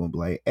man gonna be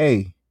like,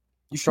 hey,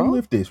 you strong?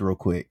 Lift this real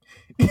quick.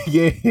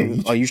 Yeah.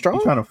 Are you strong?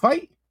 You trying to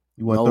fight?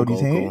 You want to throw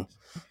these hands?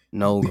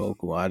 No,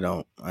 Goku, I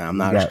don't. I'm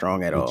not as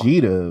strong at all.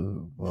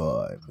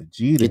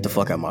 Vegeta. Get the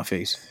fuck out of my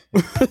face.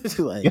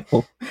 Like,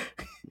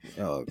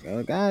 yo,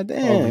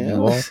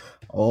 goddamn.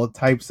 All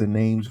types of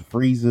names.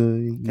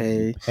 Frieza,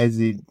 hey.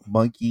 peasant,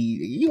 monkey.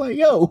 You like,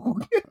 yo.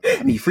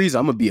 I mean, Frieza,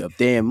 I'm gonna be a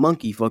damn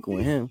monkey fucking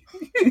with him.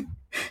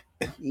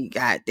 You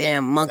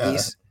goddamn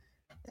monkeys.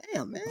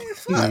 Damn, man.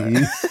 Fuck.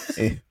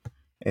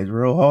 It's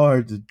real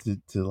hard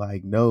to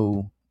like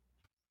know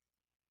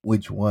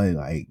which one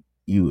like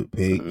you would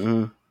pick.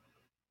 Mm-hmm.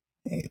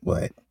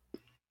 But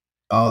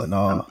all in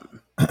all,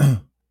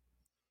 I'm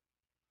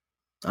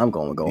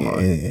going with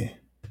Gohan. Yeah.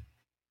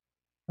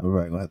 I'm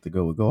right gonna have to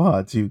go with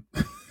Gohan too.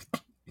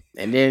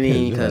 And then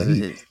because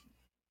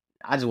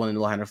I just want to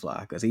know how to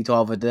fly. Because he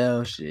taught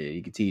Videl, shit,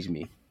 he can teach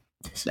me.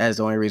 That's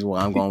the only reason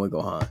why I'm going with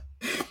Gohan.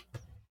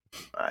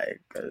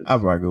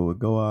 I'm right go with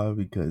Gohan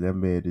because that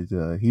man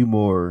is he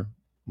more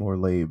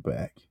laid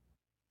back.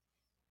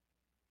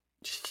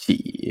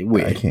 Shit,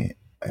 weird. I can't.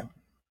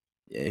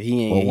 Yeah,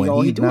 he ain't.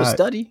 All he do is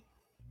study.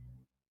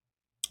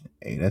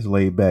 Hey, that's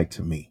laid back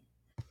to me.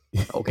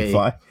 Okay.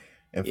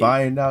 if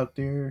I ain't out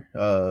there,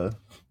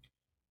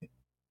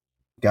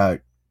 got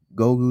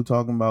Goku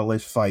talking about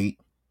let's fight.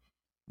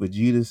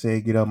 Vegeta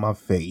said get out my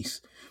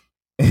face.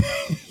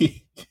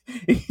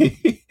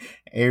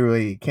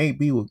 Everybody can't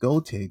be with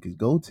Goten because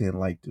Goten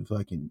like to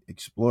fucking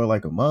explore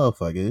like a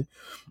motherfucker.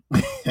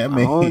 I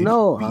don't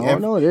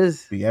know.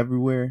 This be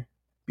everywhere.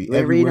 Be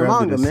everywhere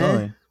under manga, the man.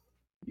 sun.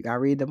 You gotta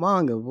read the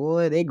manga,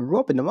 boy. They grew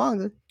up in the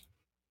manga.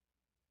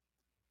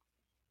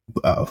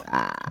 Oh.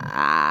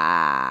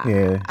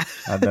 Yeah,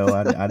 I know.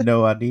 I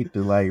know. I need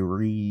to like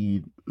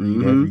read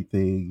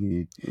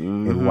everything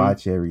and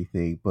watch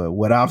everything. But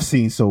what I've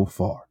seen so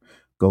far,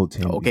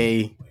 Goten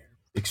be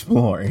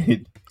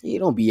exploring. He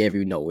don't be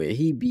nowhere.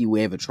 He be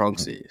wherever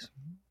Trunks is.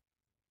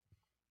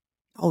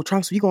 Oh,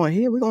 Trunks, we going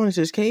here? We going into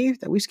this cave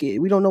that we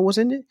scared. We don't know what's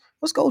in it.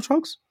 Let's go,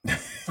 Trunks.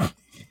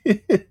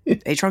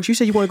 Hey, Trunks, you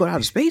said you want to go out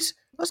of space?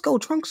 Let's go,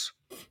 Trunks.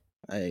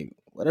 Like,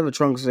 whatever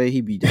Trunks say,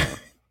 he be down.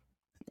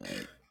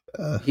 Like,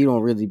 he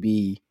don't really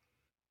be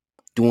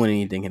doing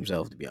anything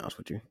himself, to be honest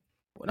with you.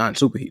 Well, not in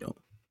Super, he don't.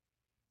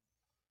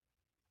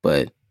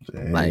 But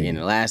like in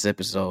the last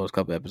episodes,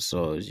 couple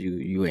episodes,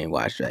 you ain't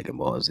watched Dragon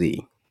Ball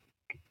Z.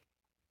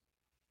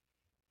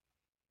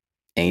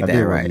 Ain't that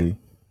right?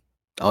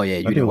 Oh yeah,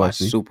 you didn't watch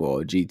Super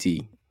or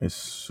GT. It's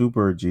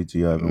Super or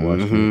GT. I haven't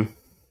watched it.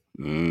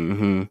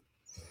 Mm-hmm.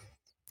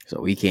 So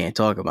we can't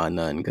talk about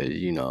nothing because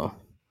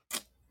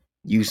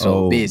you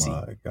so busy.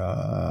 Oh my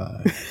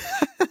god.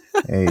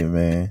 Hey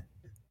man.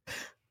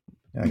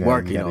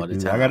 Working all the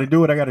time. I gotta do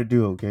what I gotta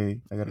do,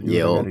 okay? I gotta do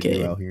what I gotta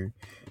do out here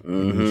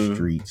in these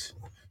streets.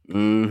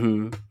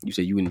 Mm-hmm. You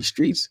say you in the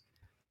streets?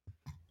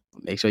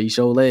 Make sure you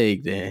show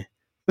leg then.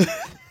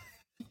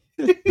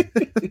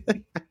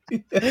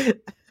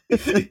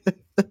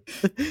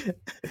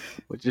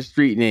 What's your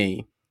street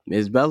name?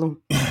 Miss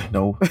Bellum?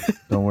 No,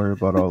 don't worry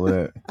about all of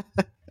that.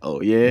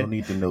 Oh yeah? You don't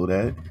need to know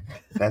that.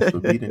 That's for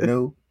me to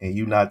know and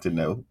you not to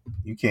know.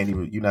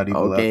 You're not even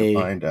allowed to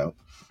find out.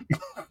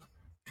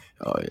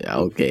 Oh yeah,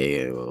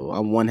 okay. Well,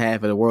 I'm one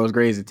half of the world's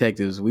greatest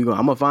detectives. I'm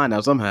gonna find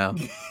out somehow.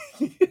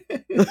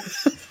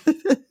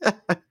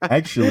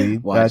 Actually,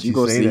 watch you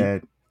go say see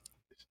that.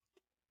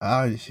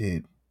 Oh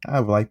shit! I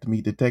would like to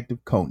meet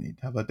Detective Conan.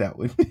 How about that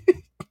one?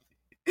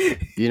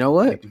 You know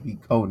what? Like to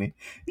meet Conan.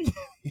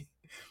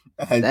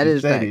 That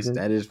is facts.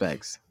 That is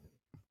facts.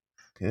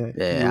 Yeah,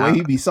 the way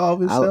he be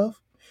solving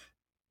stuff.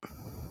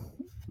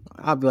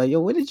 I'll be like, yo,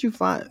 what did you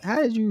find?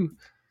 Why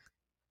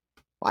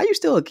are you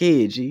still a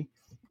kid, G?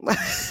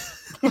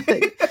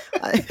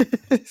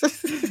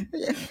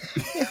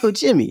 Yo,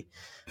 Jimmy,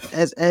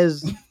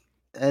 as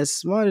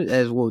smart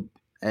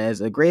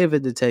as a great of a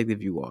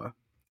detective you are,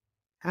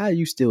 how are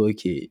you still a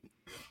kid?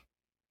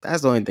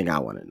 That's the only thing I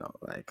want to know.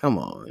 Like, come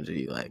on,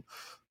 G. Like,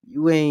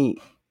 you ain't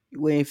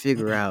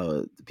figure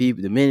out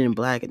the men in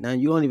black and none.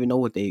 You don't even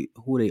know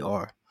who they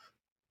are.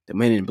 The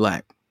men in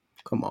black.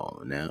 Come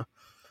on now.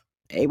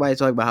 Everybody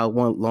talk about how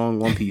long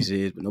One Piece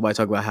is, but nobody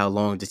talk about how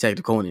long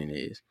Detective Conan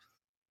is.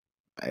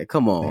 Like,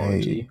 come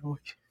on, G.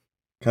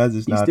 Because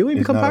it's not a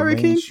mainstream.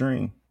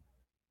 King?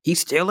 He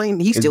still ain't.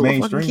 He's still a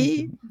fucking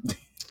kid.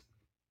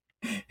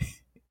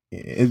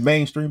 It's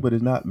mainstream, but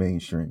it's not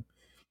mainstream.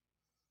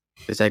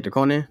 Detective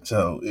Conan.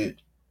 So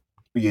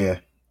yeah.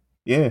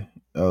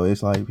 Oh,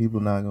 it's like people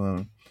not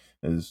going.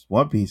 As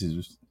One Piece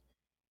is,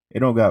 it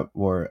don't got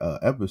more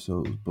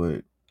episodes,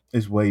 but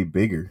it's way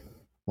bigger.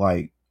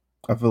 Like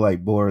I feel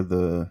like more of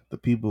the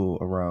people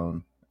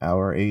around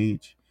our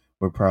age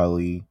would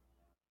probably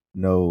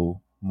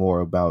know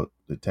more about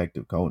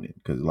Detective Conan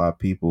because a lot of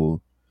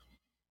people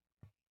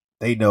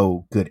they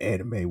know good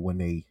anime when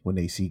they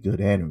see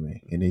good anime,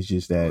 and it's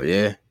just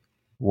that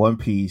One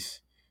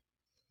Piece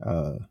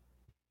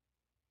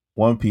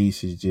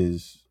is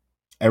just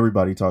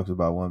everybody talks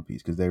about One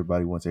Piece because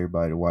everybody wants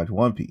everybody to watch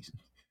One Piece.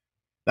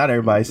 Not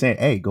everybody's saying,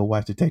 "Hey, go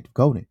watch Detective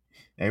Conan."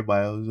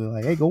 Everybody else is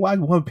like, "Hey, go watch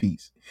One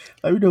Piece."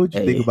 Let me know what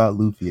you think about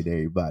Luffy and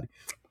everybody.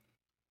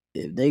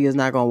 If niggas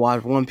not gonna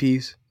watch One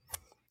Piece,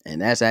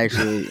 and that's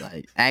actually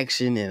like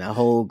action and a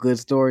whole good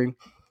story,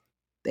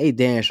 they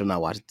damn sure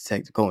not watching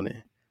Detective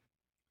Conan.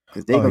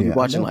 Because they gonna be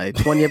watching like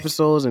 20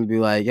 episodes and be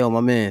like, yo,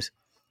 my man's,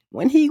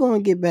 when he gonna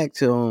get back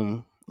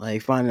to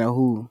like finding out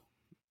who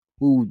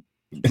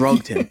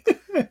drugged him?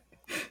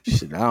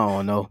 Shit, I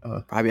don't know.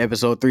 Probably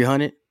episode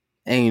 300.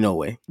 Ain't no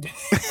way.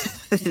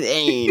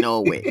 Ain't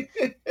no way.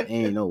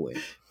 Ain't no way.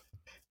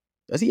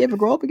 Does he ever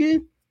grow up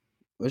again?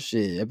 Well,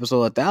 shit,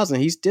 episode 1000,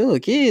 he's still a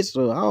kid,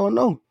 so I don't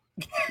know.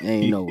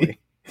 Ain't no way.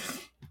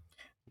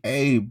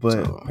 Hey, but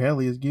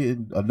apparently it's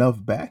getting enough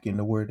backing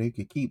to where they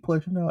could keep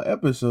pushing out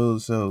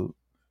episodes, so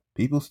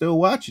people still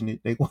watching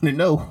it. They want to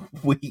know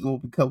when he gonna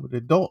become an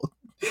adult,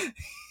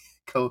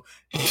 go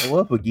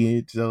up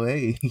again. So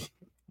hey,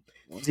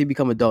 once he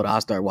become adult, I'll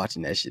start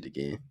watching that shit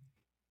again.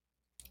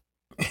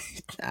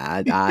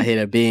 I hit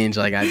a binge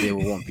like I did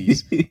with One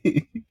Piece.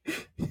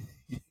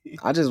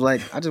 I just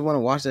want to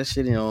watch that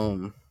shit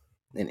in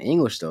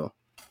English though,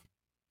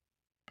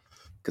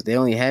 because they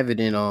only have it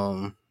in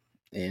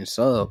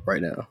sub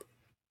right now.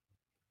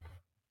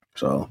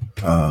 So,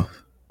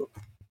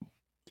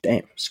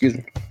 damn, excuse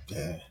me.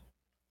 Yeah.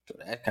 So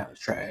that kind of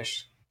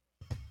trash.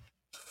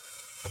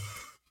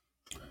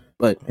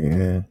 But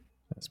yeah.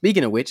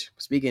 Speaking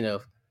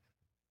of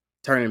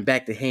turning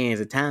back the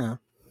hands of time,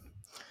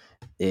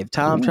 if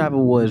time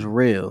travel was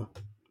real,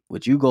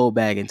 would you go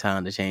back in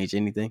time to change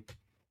anything?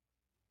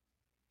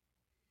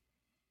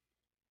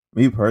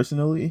 Me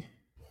personally,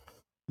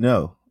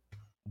 no.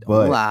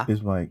 But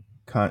this might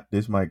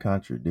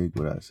contradict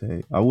what I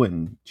say. I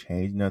wouldn't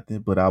change nothing,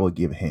 but I would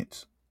give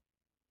hints.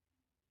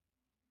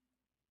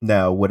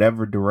 Now,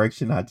 whatever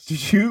direction I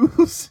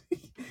choose,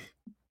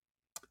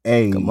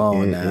 hey, come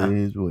on it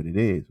is what it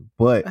is.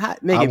 But I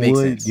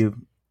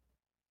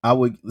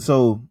would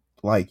so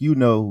like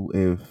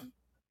if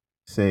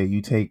say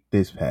you take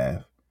this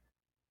path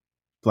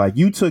like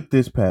you took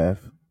this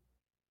path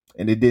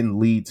and it didn't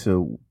lead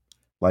to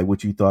like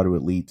what you thought it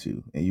would lead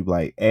to, and you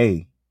like,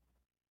 hey,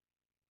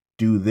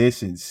 do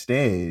this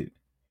instead,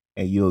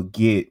 and you'll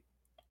get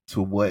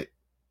to what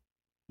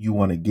you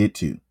want to get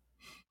to.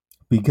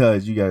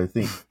 Because you got to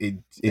think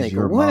it's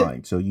your what?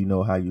 mind, so you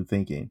know how you're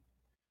thinking.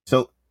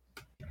 So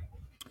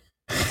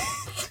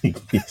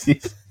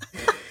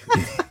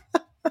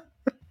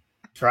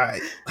try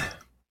it.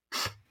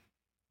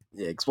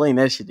 Yeah, explain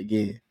that shit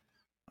again.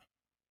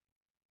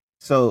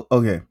 So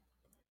okay,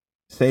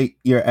 say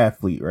you're an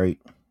athlete, right?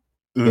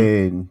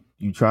 And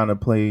you trying to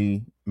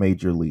play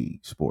major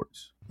league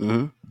sports,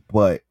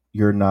 but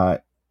you're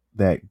not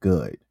that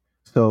good.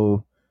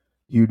 So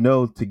you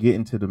know to get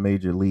into the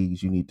major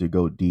leagues, you need to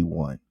go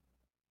D1.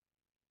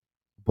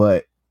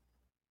 But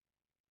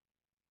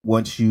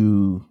once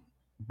you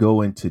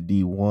go into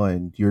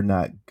D1, you're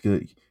not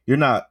good. You're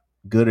not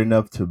good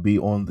enough to be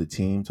on the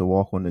team, to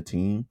walk on the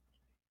team.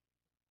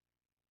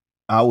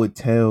 I would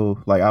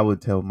tell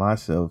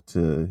myself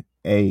to,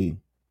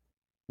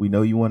 we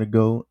know you want to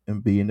go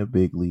and be in the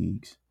big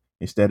leagues.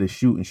 Instead of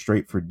shooting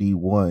straight for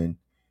D1,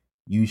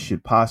 you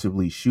should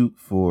possibly shoot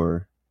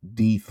for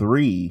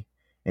D3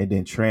 and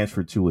then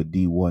transfer to a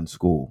D1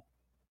 school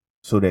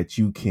so that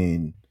you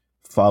can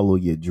follow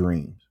your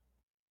dreams.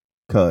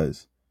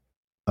 Because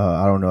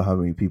I don't know how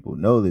many people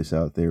know this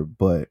out there,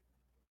 but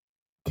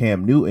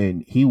Cam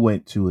Newton, he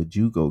went to a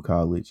JUCO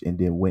college and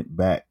then went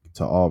back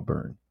to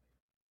Auburn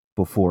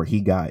before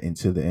he got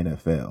into the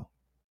NFL.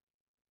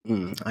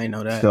 I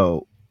know that.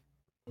 So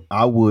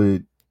I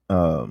would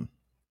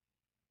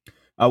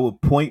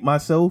point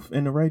myself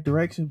in the right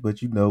direction,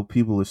 but you know,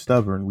 people are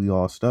stubborn. We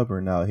all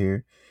stubborn out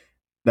here.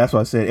 That's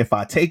why I said if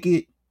I take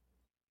it,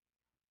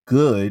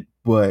 good,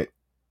 but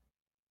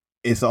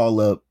it's all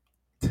up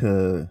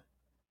to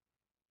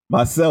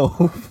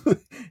myself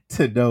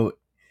to know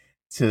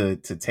to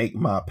take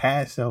my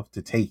past self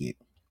to take it.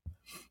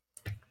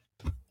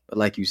 But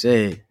like you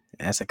said,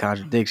 that's a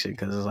contradiction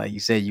because it's like you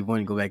said you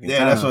want to go back in time.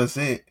 Yeah, that's what I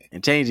said.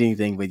 And change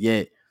anything, but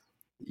yet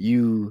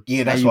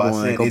that's why I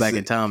said go back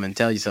in time and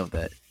tell yourself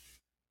that.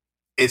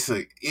 That's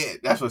what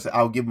I said.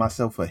 I'll give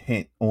myself a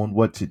hint on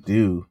what to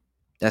do.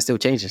 That's still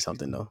changing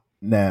something though.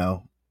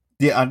 Now,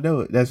 yeah, I know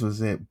it. That's what I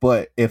said.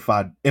 But if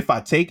I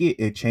take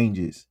it, it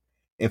changes.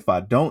 If I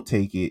don't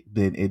take it,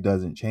 then it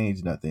doesn't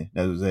change nothing.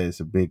 That's what I said. It's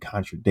a big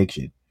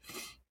contradiction.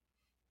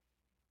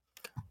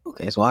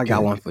 Okay, so I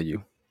got one for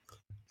you.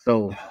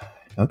 So,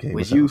 okay,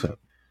 what's up?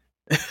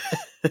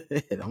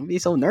 Don't be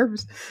so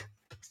nervous.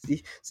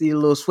 See a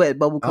little sweat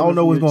bubble coming. I don't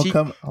know what's gonna cheek.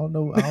 come. I don't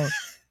know. I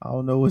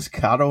don't know what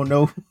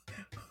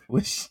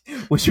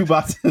you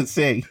about to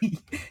say.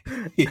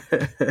 You've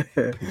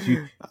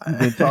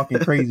been talking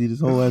crazy this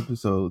whole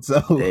episode.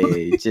 So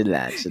hey, chill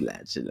out.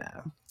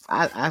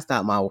 I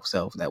stopped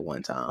myself that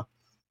one time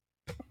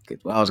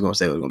because what I was gonna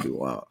say was gonna be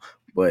wild,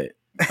 but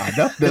I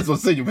know that's what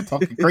I said. You've been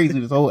talking crazy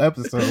this whole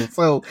episode.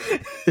 So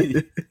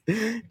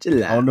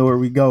chill out. I don't know where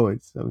we going.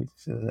 So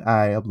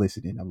I'm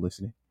listening.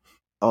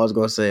 I was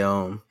gonna say,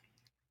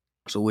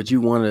 so would you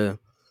want to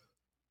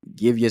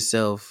give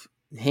yourself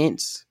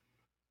hints,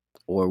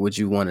 or would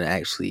you want to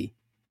actually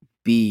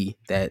be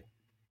that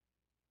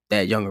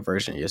younger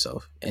version of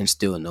yourself and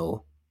still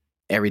know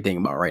everything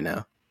about right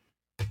now?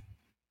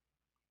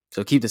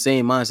 So keep the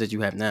same mindset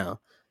you have now,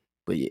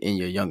 but in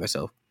your younger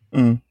self.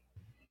 I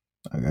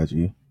got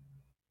you.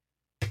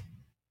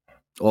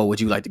 Or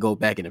would you like to go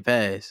back in the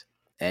past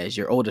as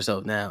your older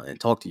self now and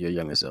talk to your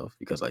younger self?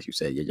 Because like you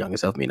said, your younger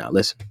self may not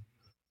listen.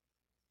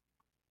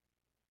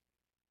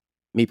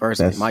 Me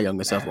personally, my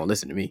younger self won't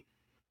listen to me.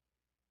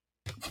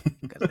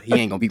 He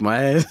ain't gonna beat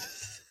my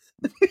ass.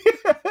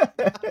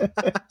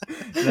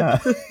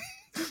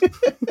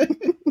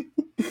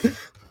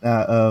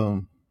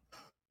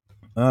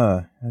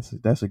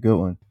 That's a good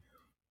one.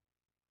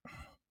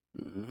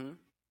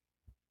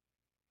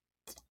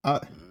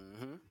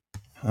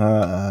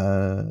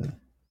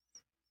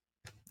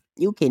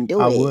 You can do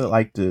I it.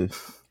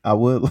 I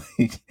would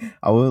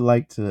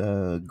like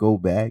to go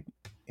back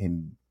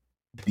and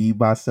be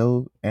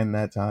myself in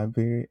that time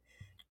period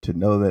to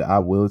know that I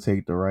will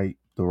take the right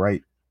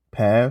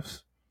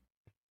paths.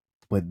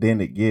 But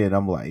then again,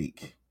 I'm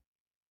like,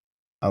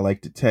 I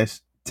like to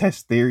test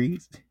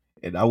theories,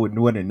 and I would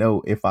want to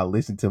know if I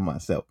listen to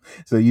myself.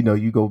 So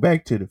you go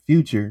back to the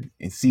future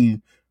and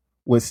see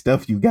what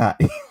stuff you got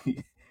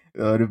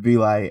to be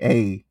like,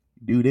 hey,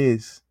 do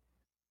this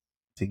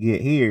to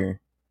get here,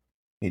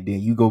 and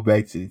then you go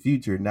back to the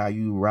future. Now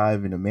you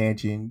arrive in a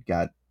mansion,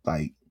 got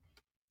like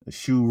a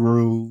shoe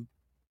room,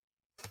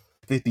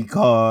 50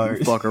 cars.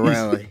 You fuck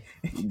around,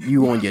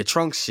 you on your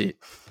trunk shit.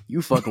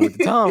 You fucking with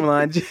the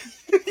timeline.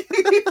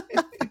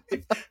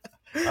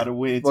 I done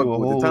went into a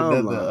whole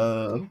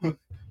nother.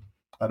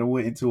 I done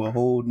went into a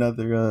whole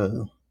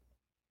nother.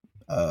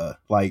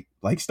 Like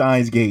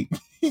Steins Gate.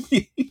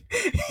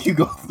 You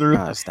go through,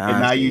 and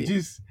now you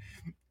just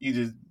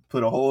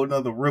put a whole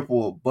nother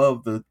ripple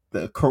above the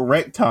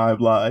correct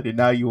timeline, and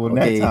now you on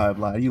that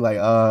timeline. You like,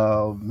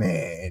 oh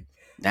man,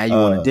 Now you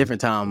on a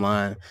different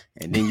timeline,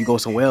 and then you go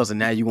somewhere else, and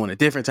now you on a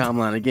different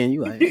timeline again.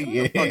 You like, what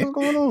the fuck is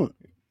going on?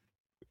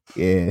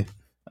 Yeah.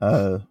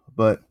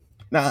 But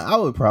now I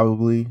would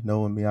probably,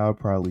 knowing me, I would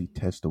probably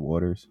test the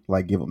waters,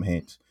 like give them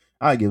hints.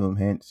 I give them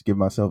hints, give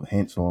myself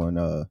hints on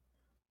the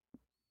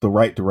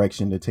right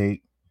direction to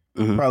take.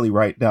 Mm-hmm. Probably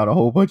write down a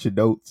whole bunch of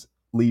notes,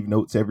 leave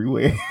notes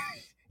everywhere.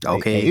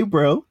 Like, Okay. hey,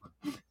 bro,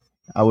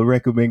 I would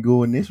recommend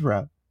going this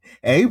route.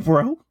 Hey,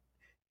 bro,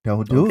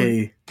 don't do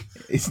it.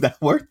 It's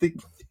not worth it.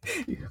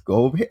 Go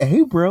over here.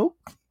 Hey, bro,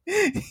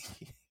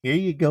 here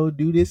you go.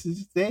 Do this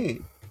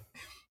instead.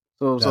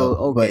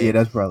 Okay. But yeah,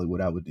 that's probably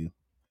what I would do.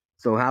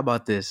 So how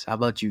about this? How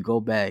about you go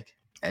back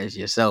as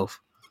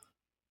yourself,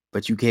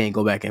 but you can't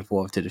go back and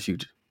forth to the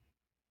future?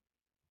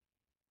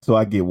 So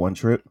I get one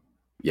trip.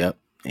 Yep.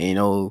 And you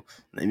know,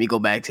 let me go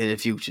back to the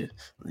future.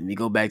 Let me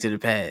go back to the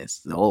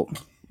past. Oh,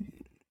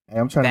 hey,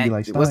 I'm trying to be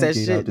like what's that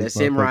shit? That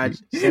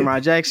Samurai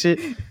Jack shit.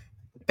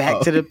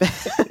 Back to the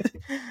past.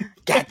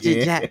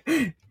 Gotcha, Jack.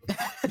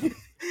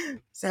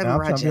 Now I'm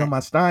trying to be on my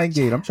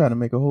Steingate. I'm trying to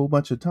make a whole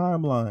bunch of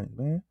timelines,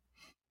 man.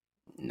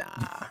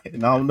 Nah.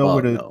 And I don't know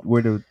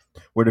where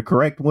the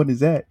correct one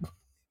is at.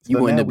 You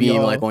So end now up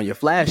being like on your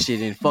Flash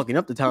shit and fucking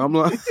up the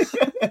timeline.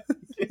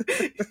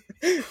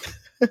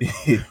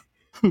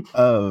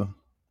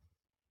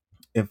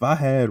 If I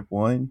had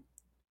one,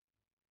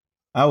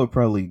 I would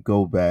probably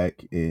go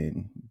back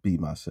and be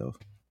myself.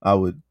 I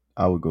would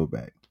go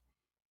back.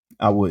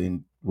 I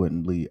wouldn't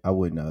leave. I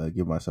wouldn't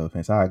give myself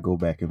hints. I'd go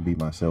back and be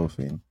myself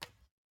and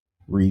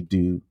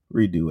redo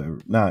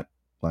not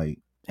like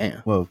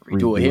damn. Well,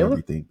 redo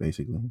everything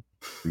basically.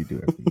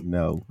 Redo everything.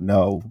 No.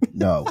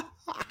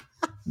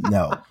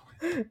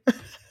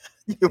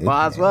 You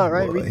might as well,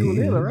 right? Redo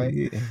Hitler,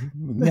 right?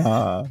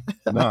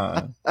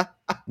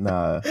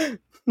 Nah.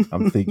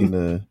 I'm thinking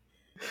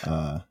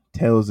of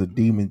Tales of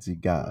Demons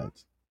and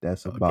Gods.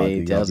 That's a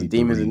manga. Tales of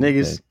Demons and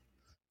Niggas.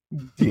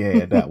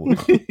 Yeah, that one.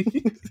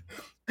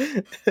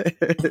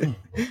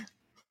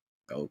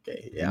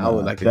 Okay, yeah, I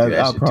would like to do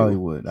that. I probably too.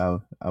 would. I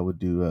would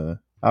do.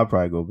 I'll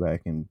probably go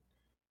back and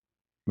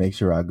make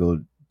sure I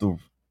go the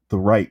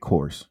right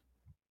course.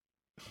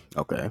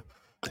 Okay, I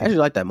actually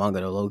like that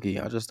manga, though, low-key.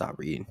 I just stopped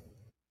reading.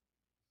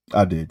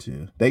 I did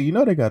too. They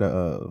got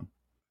a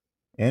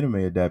anime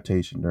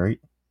adaptation, right?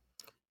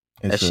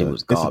 That shit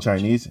was garbage.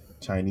 It's a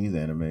Chinese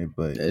anime,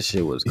 but that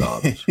shit was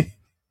garbage.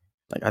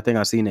 Like, I think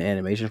I seen the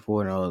animation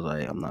for it, and I was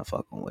like, I'm not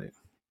fucking with it.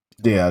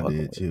 Yeah, I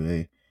did too.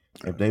 Hey,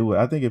 if they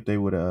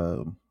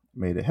would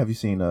made it. Have you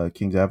seen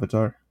King's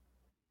Avatar?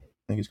 I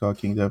think it's called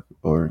King's Avatar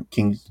or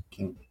King's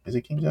King. Is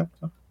it King's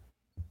Avatar?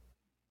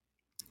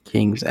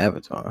 King's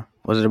Avatar.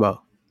 What's it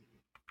about?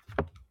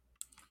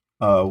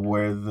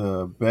 Where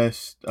the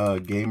best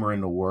gamer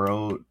in the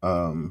world,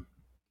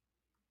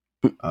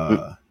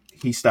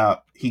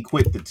 he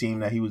quit the team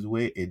that he was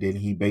with, and then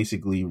he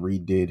basically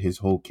redid his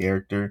whole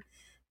character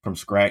from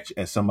scratch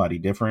as somebody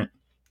different.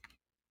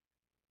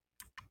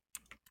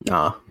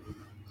 Nah,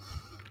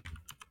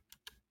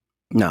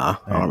 I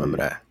don't remember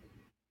that.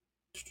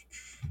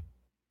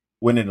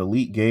 When an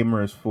elite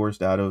gamer is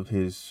forced out of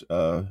his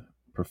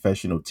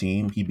professional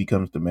team, he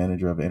becomes the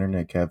manager of an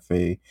internet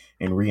cafe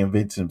and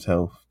reinvents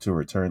himself to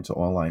return to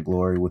online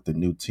glory with the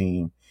new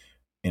team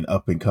and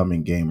up and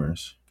coming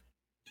gamers.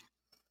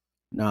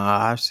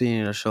 Nah, I've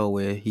seen a show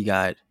where he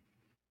got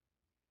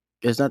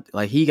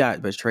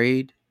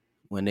betrayed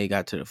when they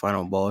got to the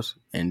final boss,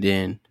 and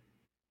then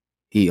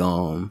he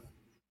went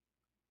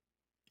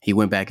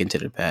back into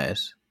the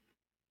past.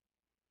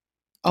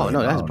 Oh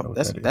no,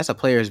 that's a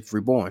Player's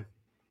Reborn.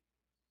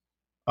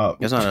 Oh,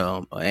 that's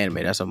not an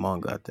anime. That's a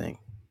manga, I think.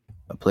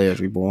 A Player's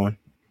Reborn.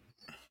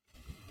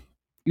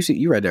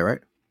 You read that,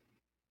 right?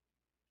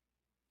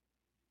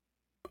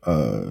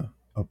 A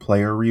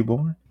Player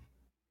Reborn?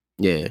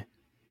 Yeah.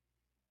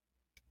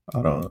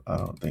 I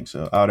don't think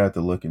so. I would have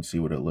to look and see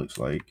what it looks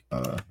like.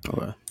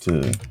 Okay.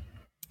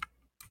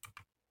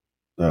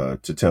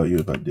 To tell you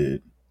if I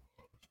did.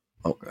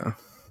 Okay.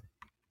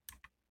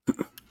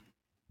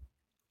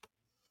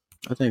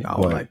 I think I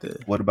would like to.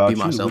 What about be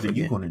you? Myself what are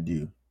again. you going to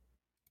do?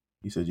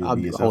 You said you'll I'll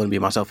be yourself. I wouldn't be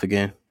myself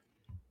again.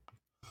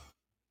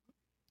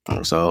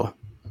 So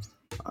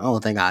I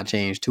don't think I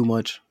changed too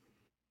much.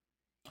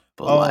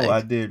 But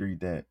I did read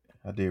that.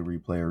 I did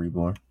read Player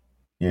Reborn.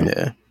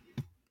 Yeah.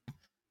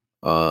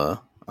 I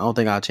don't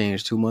think I'll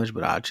change too much,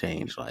 but I'll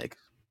change like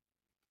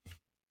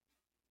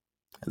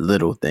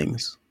little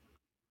things.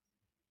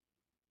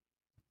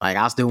 Like,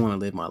 I still want to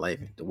live my life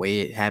the way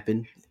it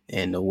happened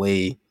and the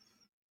way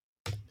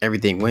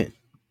everything went.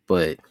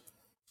 But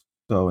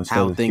so instead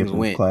of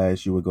skipping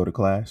class, you would go to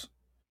class?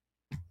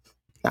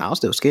 Nah, I'll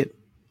still skip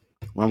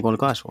what I'm going to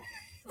class for.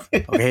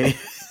 Okay.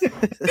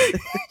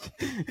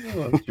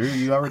 Well, true.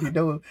 You already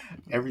know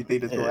everything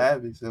that's going to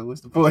happen. So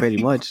what's the point?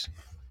 Pretty much.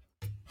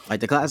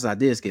 Like, the classes I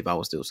did skip, I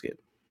would still skip.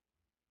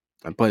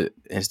 But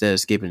instead of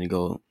skipping to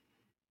go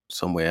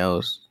somewhere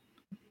else,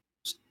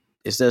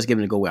 instead of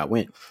skipping to go where I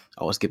went,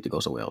 I would skip to go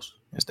somewhere else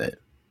instead.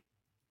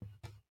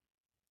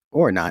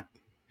 Or not.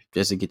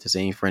 Just to get the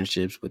same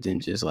friendships, but then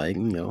just like,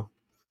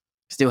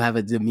 Still have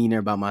a demeanor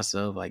about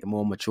myself, like a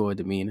more mature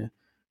demeanor.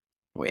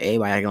 Where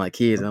everybody acting like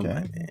kids. I'm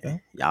like,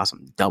 man, y'all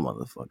some dumb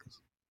motherfuckers.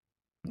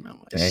 I'm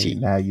like, hey, shit.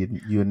 now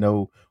you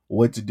know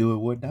what to do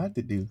and what not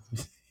to do.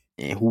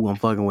 And who I'm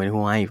fucking with and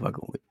who I ain't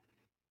fucking with.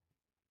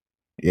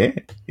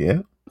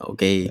 Yeah.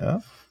 Okay. Yeah.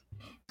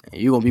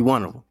 And you gonna be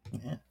one of them.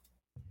 Yeah.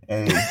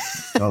 Hey,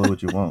 call it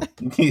what you want.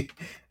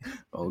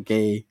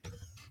 Okay.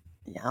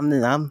 Yeah, I'm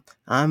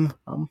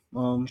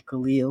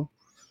Khalil.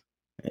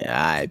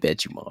 Yeah, I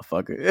bet you,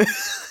 motherfucker.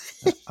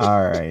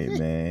 All right,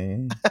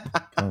 man.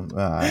 All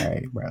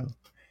right, bro.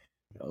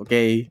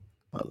 Okay,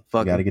 You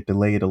motherfucker. got to get the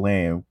lay of the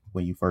land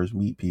when you first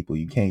meet people.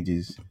 You can't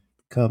just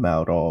come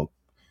out all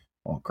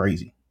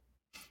crazy.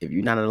 If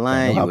you're not in You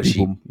line, you a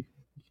sheep.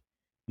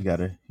 You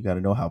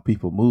gotta know how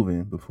people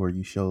moving before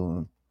you show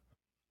them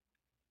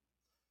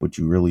what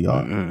you really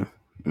are.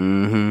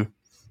 Mm-hmm.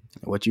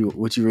 What you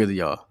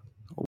really are.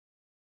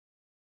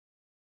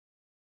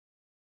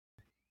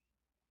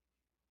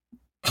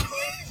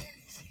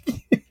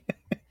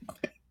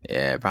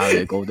 Yeah, probably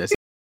a gold that's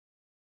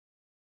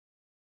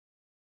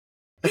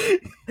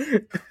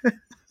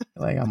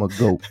Like, I'm a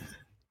goat.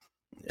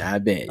 I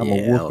bet. I'm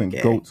a wolf in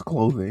goat's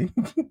clothing.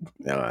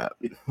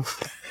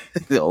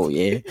 Oh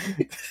yeah.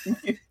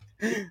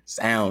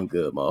 Sound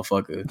good,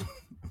 motherfucker.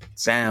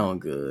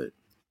 Sound good.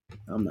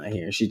 I'm not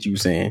hearing shit you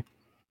saying.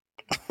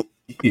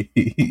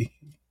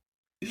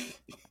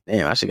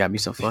 Damn, I should got me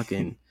some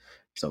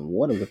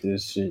water with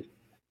this shit.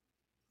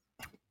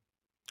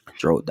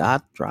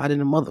 Dried in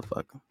the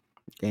motherfucker.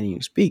 Can't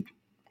even speak.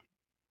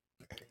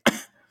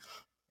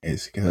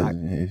 It's because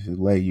it's to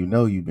let you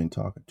know you've been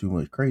talking too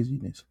much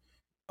craziness.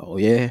 Oh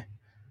yeah.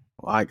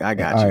 Well, I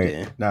got all you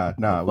right. then.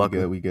 Nah.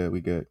 We good.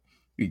 We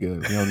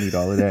don't need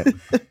all of that.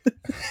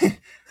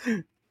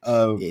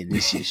 Yeah,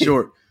 this shit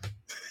short.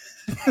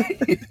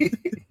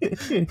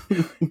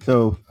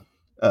 So,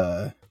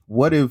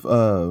 what if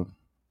I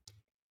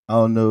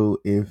don't know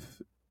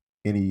if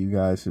any of you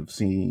guys have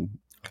seen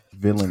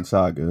Villain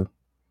Saga.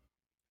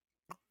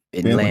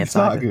 Vinland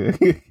Saga.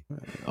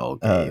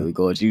 Okay, we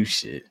go with you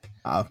shit.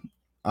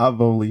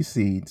 I've only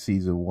seen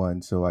season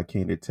 1, so I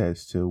can't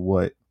attest to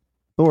what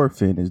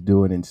Thorfinn is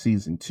doing in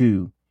season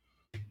 2.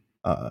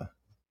 Or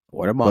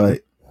the manga.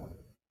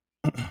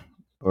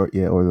 Or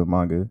the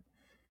manga.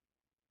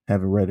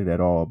 Haven't read it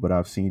at all, but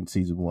I've seen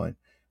season 1.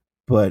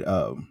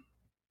 But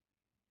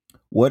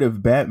what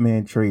if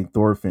Batman trained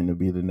Thorfinn to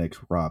be the next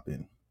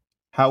Robin?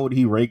 How would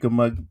he rank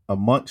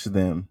amongst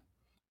them?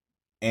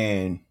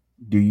 And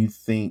do you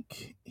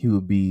think he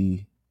would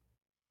be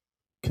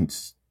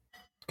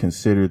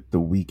considered the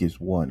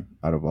weakest one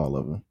out of all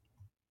of them?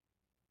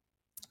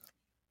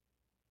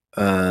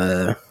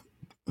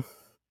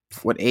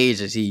 What age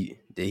did he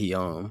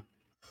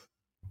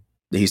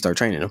start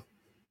training him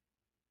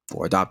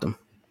or adopt him?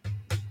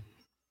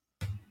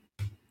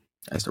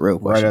 That's the real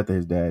question. Right after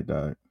his dad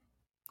died.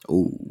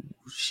 Oh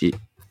shit!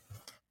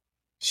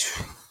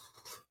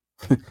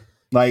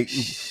 Like,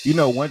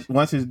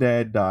 once his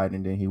dad died,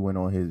 and then he went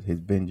on his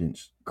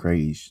vengeance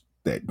craze.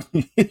 That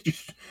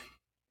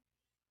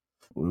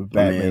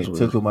Batman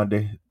took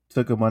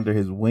him under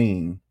his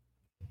wing,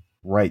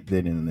 right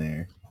then and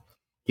there.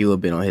 He would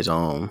have been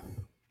on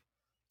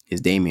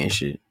his Damien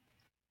shit.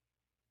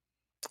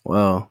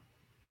 Well,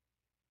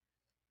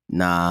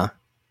 nah,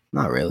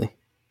 not really.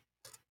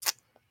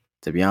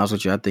 To be honest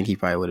with you, I think he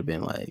probably would have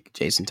been like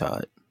Jason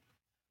Todd,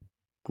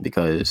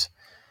 because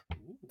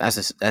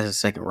that's a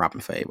second Robin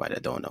for everybody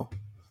that don't know.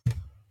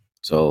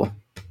 So,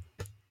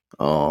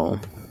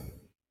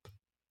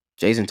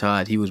 Jason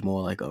Todd, he was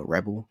more like a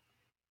rebel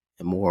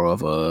and more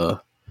of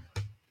a,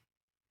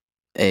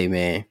 hey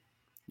man,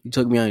 you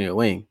took me under your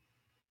wing,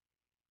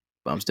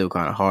 but I'm still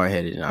kind of hard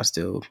headed, and I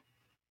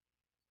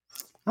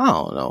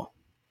don't know,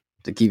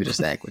 to keep it a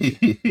stack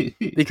with you.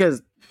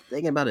 Because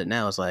thinking about it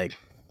now, it's like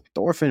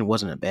Thorfinn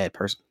wasn't a bad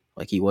person.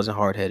 Like, he wasn't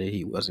hard headed.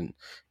 He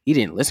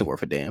didn't listen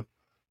worth a damn.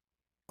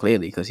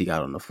 Clearly, because he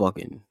got on the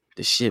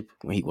ship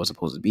when he wasn't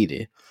supposed to be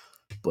there.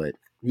 But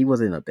he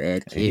wasn't a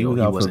bad kid. He was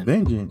out for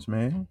vengeance,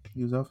 man.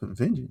 He was out for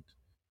vengeance.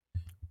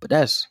 But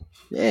well,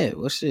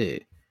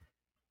 shit.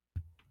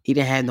 He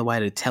didn't have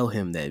nobody to tell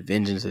him that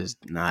vengeance is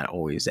not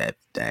always that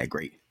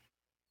great.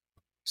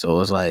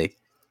 So it's like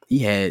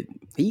he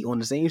on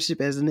the same ship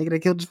as the nigga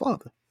that killed his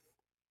father.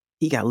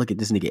 He got to look at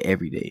this nigga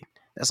every day.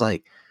 That's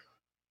like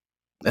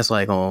the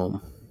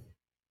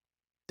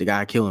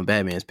guy killing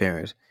Batman's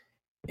parents,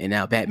 and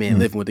now Batman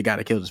living with the guy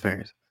that killed his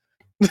parents.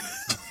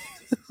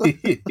 Then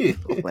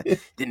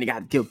the guy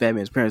that killed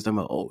Batman's parents, I'm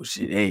like, oh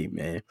shit, hey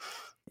man,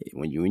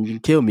 when you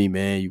kill me,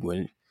 man, you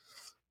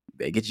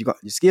better get your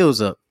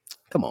skills up.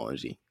 Come on,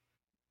 G.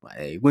 Like,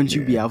 hey, wouldn't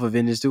you be out for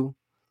vengeance too?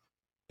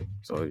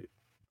 So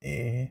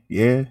yeah.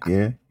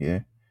 I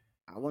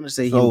want to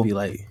say he would be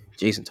like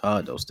Jason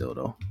Todd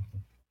though,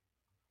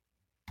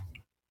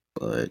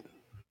 but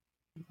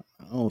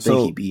I don't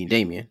think he'd be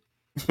Damien.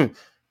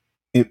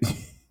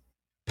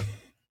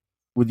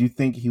 Would you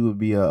think he would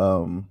be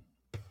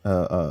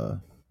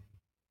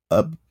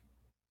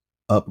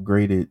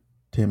upgraded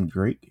Tim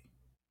Drake?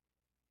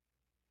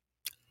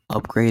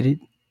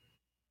 Upgraded?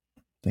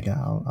 think I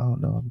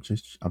don't know.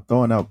 I'm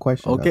throwing out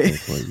questions out Okay. there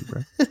for you,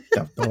 bro.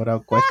 I'm throwing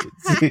out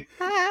questions.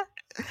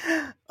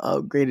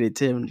 Upgraded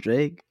Tim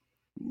Drake?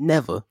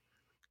 Never.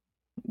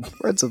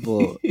 First of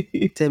all,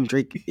 Tim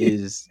Drake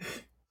is,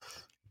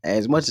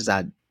 as much as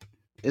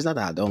it's not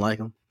that I don't like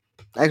him.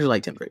 I actually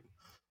like Tim Drake,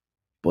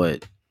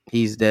 but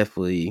he's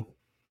definitely,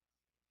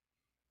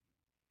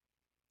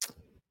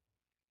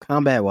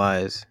 combat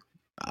wise,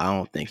 I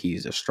don't think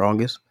he's the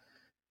strongest,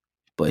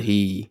 but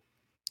he's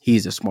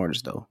the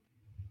smartest though.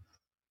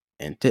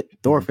 And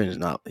Thorfinn is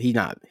not. He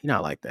not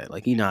like that.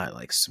 Like he not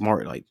like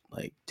smart like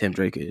Tim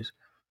Drake is.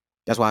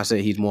 That's why I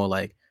say he's more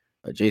like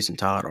a Jason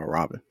Todd or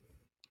Robin.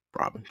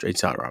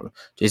 Jason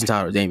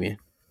Todd or Damien,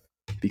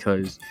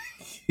 because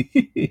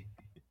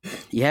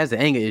he has the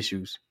anger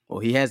issues. Well,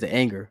 he has the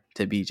anger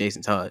to be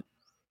Jason Todd,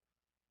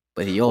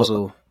 but he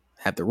also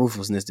have the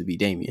ruthlessness to be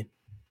Damien.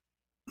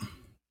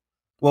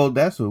 Well,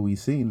 that's what we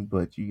seen.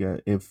 But you got,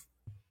 if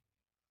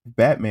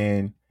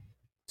Batman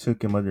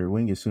took him under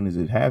wing as soon as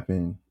it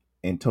happened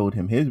and told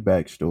him his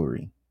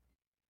backstory,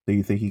 do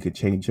you think he could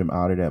change him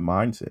out of that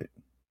mindset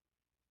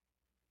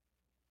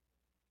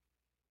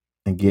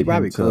and get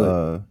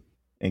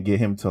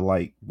him to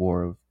like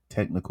more of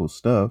technical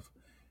stuff,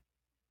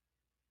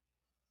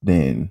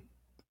 then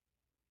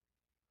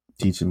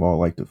teach him all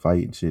like to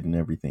fight and shit and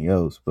everything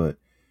else? But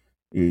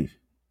I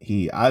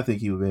think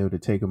he would be able to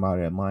take him out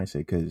of that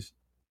mindset because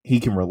he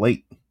can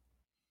relate.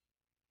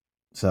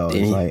 So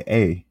it's like,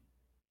 hey,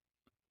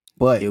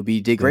 but he'll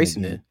be Dick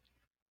Grayson then.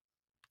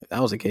 If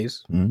that was the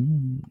case,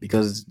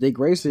 because Dick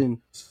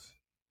Grayson.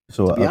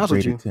 So to be honest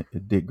with you,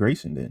 Dick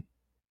Grayson then.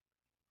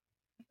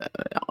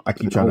 I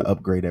keep trying to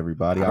upgrade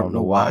everybody. I don't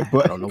know why.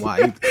 But I don't know why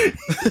either.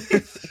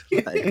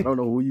 Like, I don't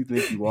know who you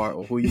think you are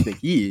or who you think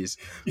he is.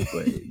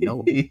 But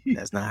no,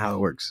 that's not how it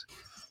works.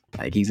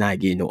 Like, he's not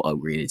getting no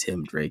upgraded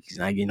Tim Drake. He's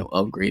not getting no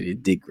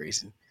upgraded Dick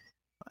Grayson.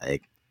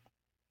 Like,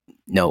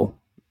 no.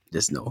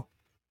 Just no.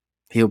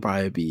 He'll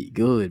probably be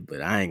good,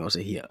 but I ain't gonna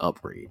say he'll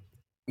upgrade.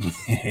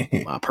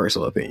 My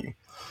personal opinion.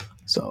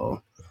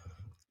 So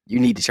you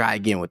need to try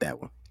again with that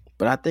one.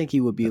 But I think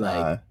he would be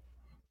like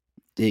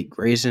Dick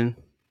Grayson.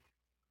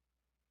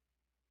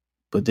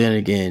 But then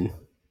again,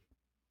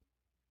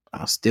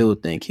 I still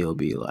think he'll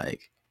be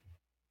like.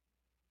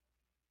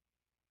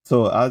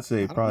 So I'd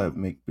say probably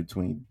make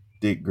between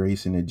Dick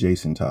Grayson and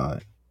Jason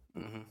Todd.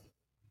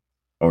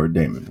 Or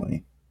Damian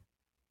Wayne.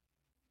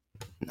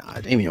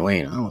 Nah, Damian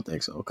Wayne, I don't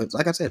think so. Because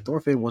like I said,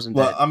 Thorfinn wasn't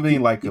that. I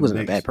mean, like he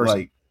wasn't a bad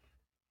person.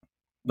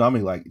 I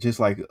mean, like just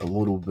like a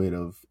little bit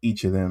of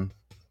each of them.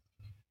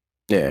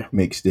 Yeah,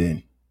 mixed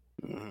in.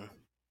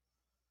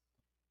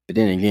 But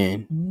then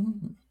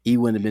again, he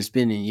wouldn't have been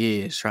spending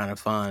years trying to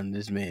find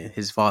this man,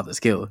 his father's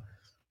killer.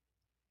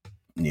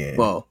 Yeah.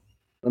 Well,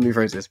 let me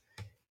phrase this: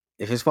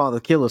 if his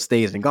father's killer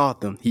stays in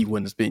Gotham, he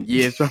wouldn't have spent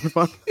years trying to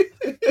find him.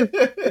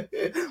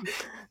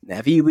 Now,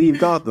 if he leave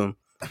Gotham,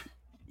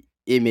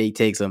 it may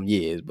take some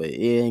years, but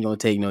it ain't gonna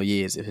take no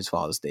years if his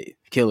father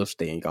killer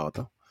stay in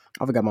Gotham.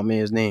 I forgot my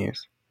man's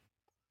names.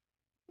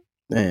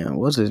 Damn,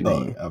 what's his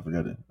name? I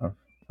forgot it.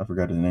 I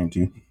forgot his name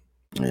too.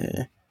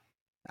 Yeah.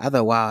 After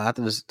a while,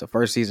 after the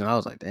first season, I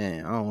was like,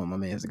 damn, I don't want my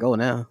man to go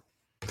now.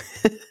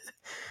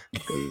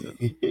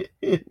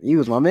 He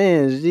was my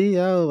man's, G.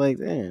 I was like,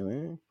 damn,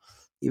 man.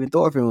 Even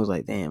Thorfinn was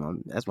like,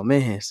 damn, that's my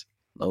man's.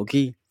 Low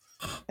key.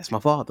 That's my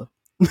father.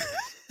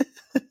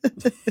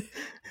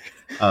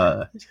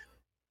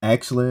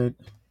 Axelad.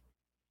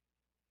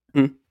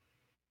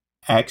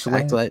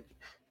 Axelad?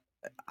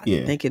 I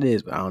think it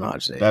is, but I don't know how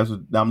to say it.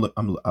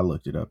 I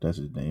looked it up. That's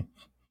his name.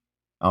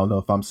 I don't know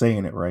if I'm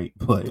saying it right,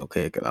 but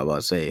okay, because I was about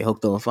to say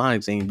Hooked on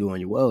Phonics ain't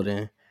doing you well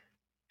then.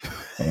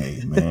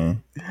 Hey,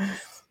 man.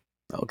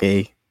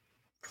 Okay.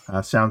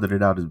 I sounded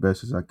it out as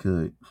best as I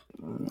could.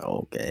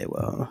 Okay,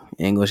 well,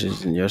 English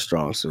is in your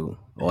strong suit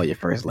or your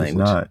first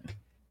language.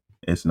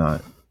 It's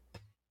not.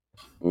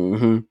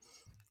 Mm-hmm.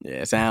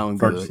 Yeah, sound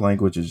good. First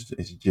language is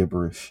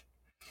gibberish.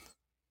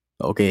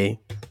 Okay.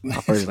 My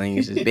first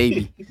language is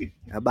baby.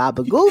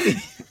 Baba Gooby.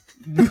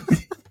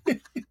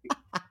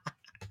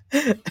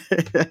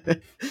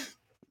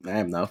 I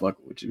am not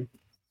fucking with you.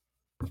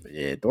 But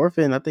yeah,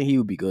 Thorfinn, I think he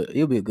would be good.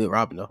 He'll be a good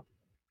Robin though.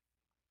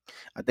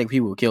 I think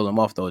people would kill him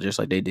off though, just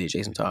like they did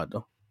Jason Todd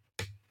though.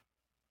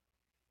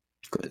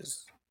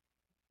 Because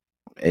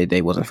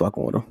they wasn't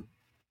fucking with him.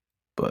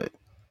 But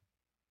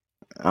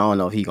I don't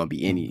know if he's gonna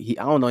be any.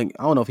 I don't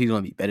know if he's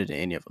gonna be better than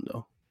any of them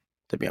though.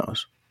 To be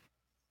honest.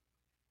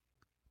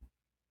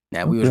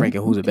 Now we was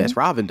ranking who's the best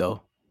Robin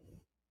though.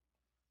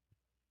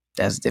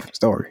 That's a different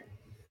story.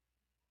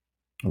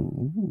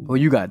 Ooh. Who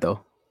you got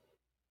though?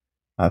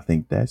 I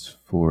think that's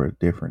for a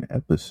different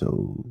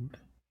episode.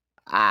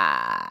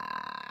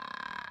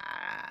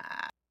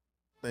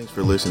 Thanks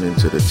for listening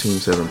to the Team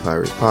 7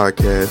 Pirates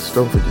podcast.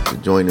 Don't forget to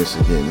join us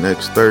again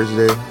next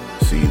Thursday.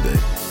 See you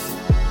then.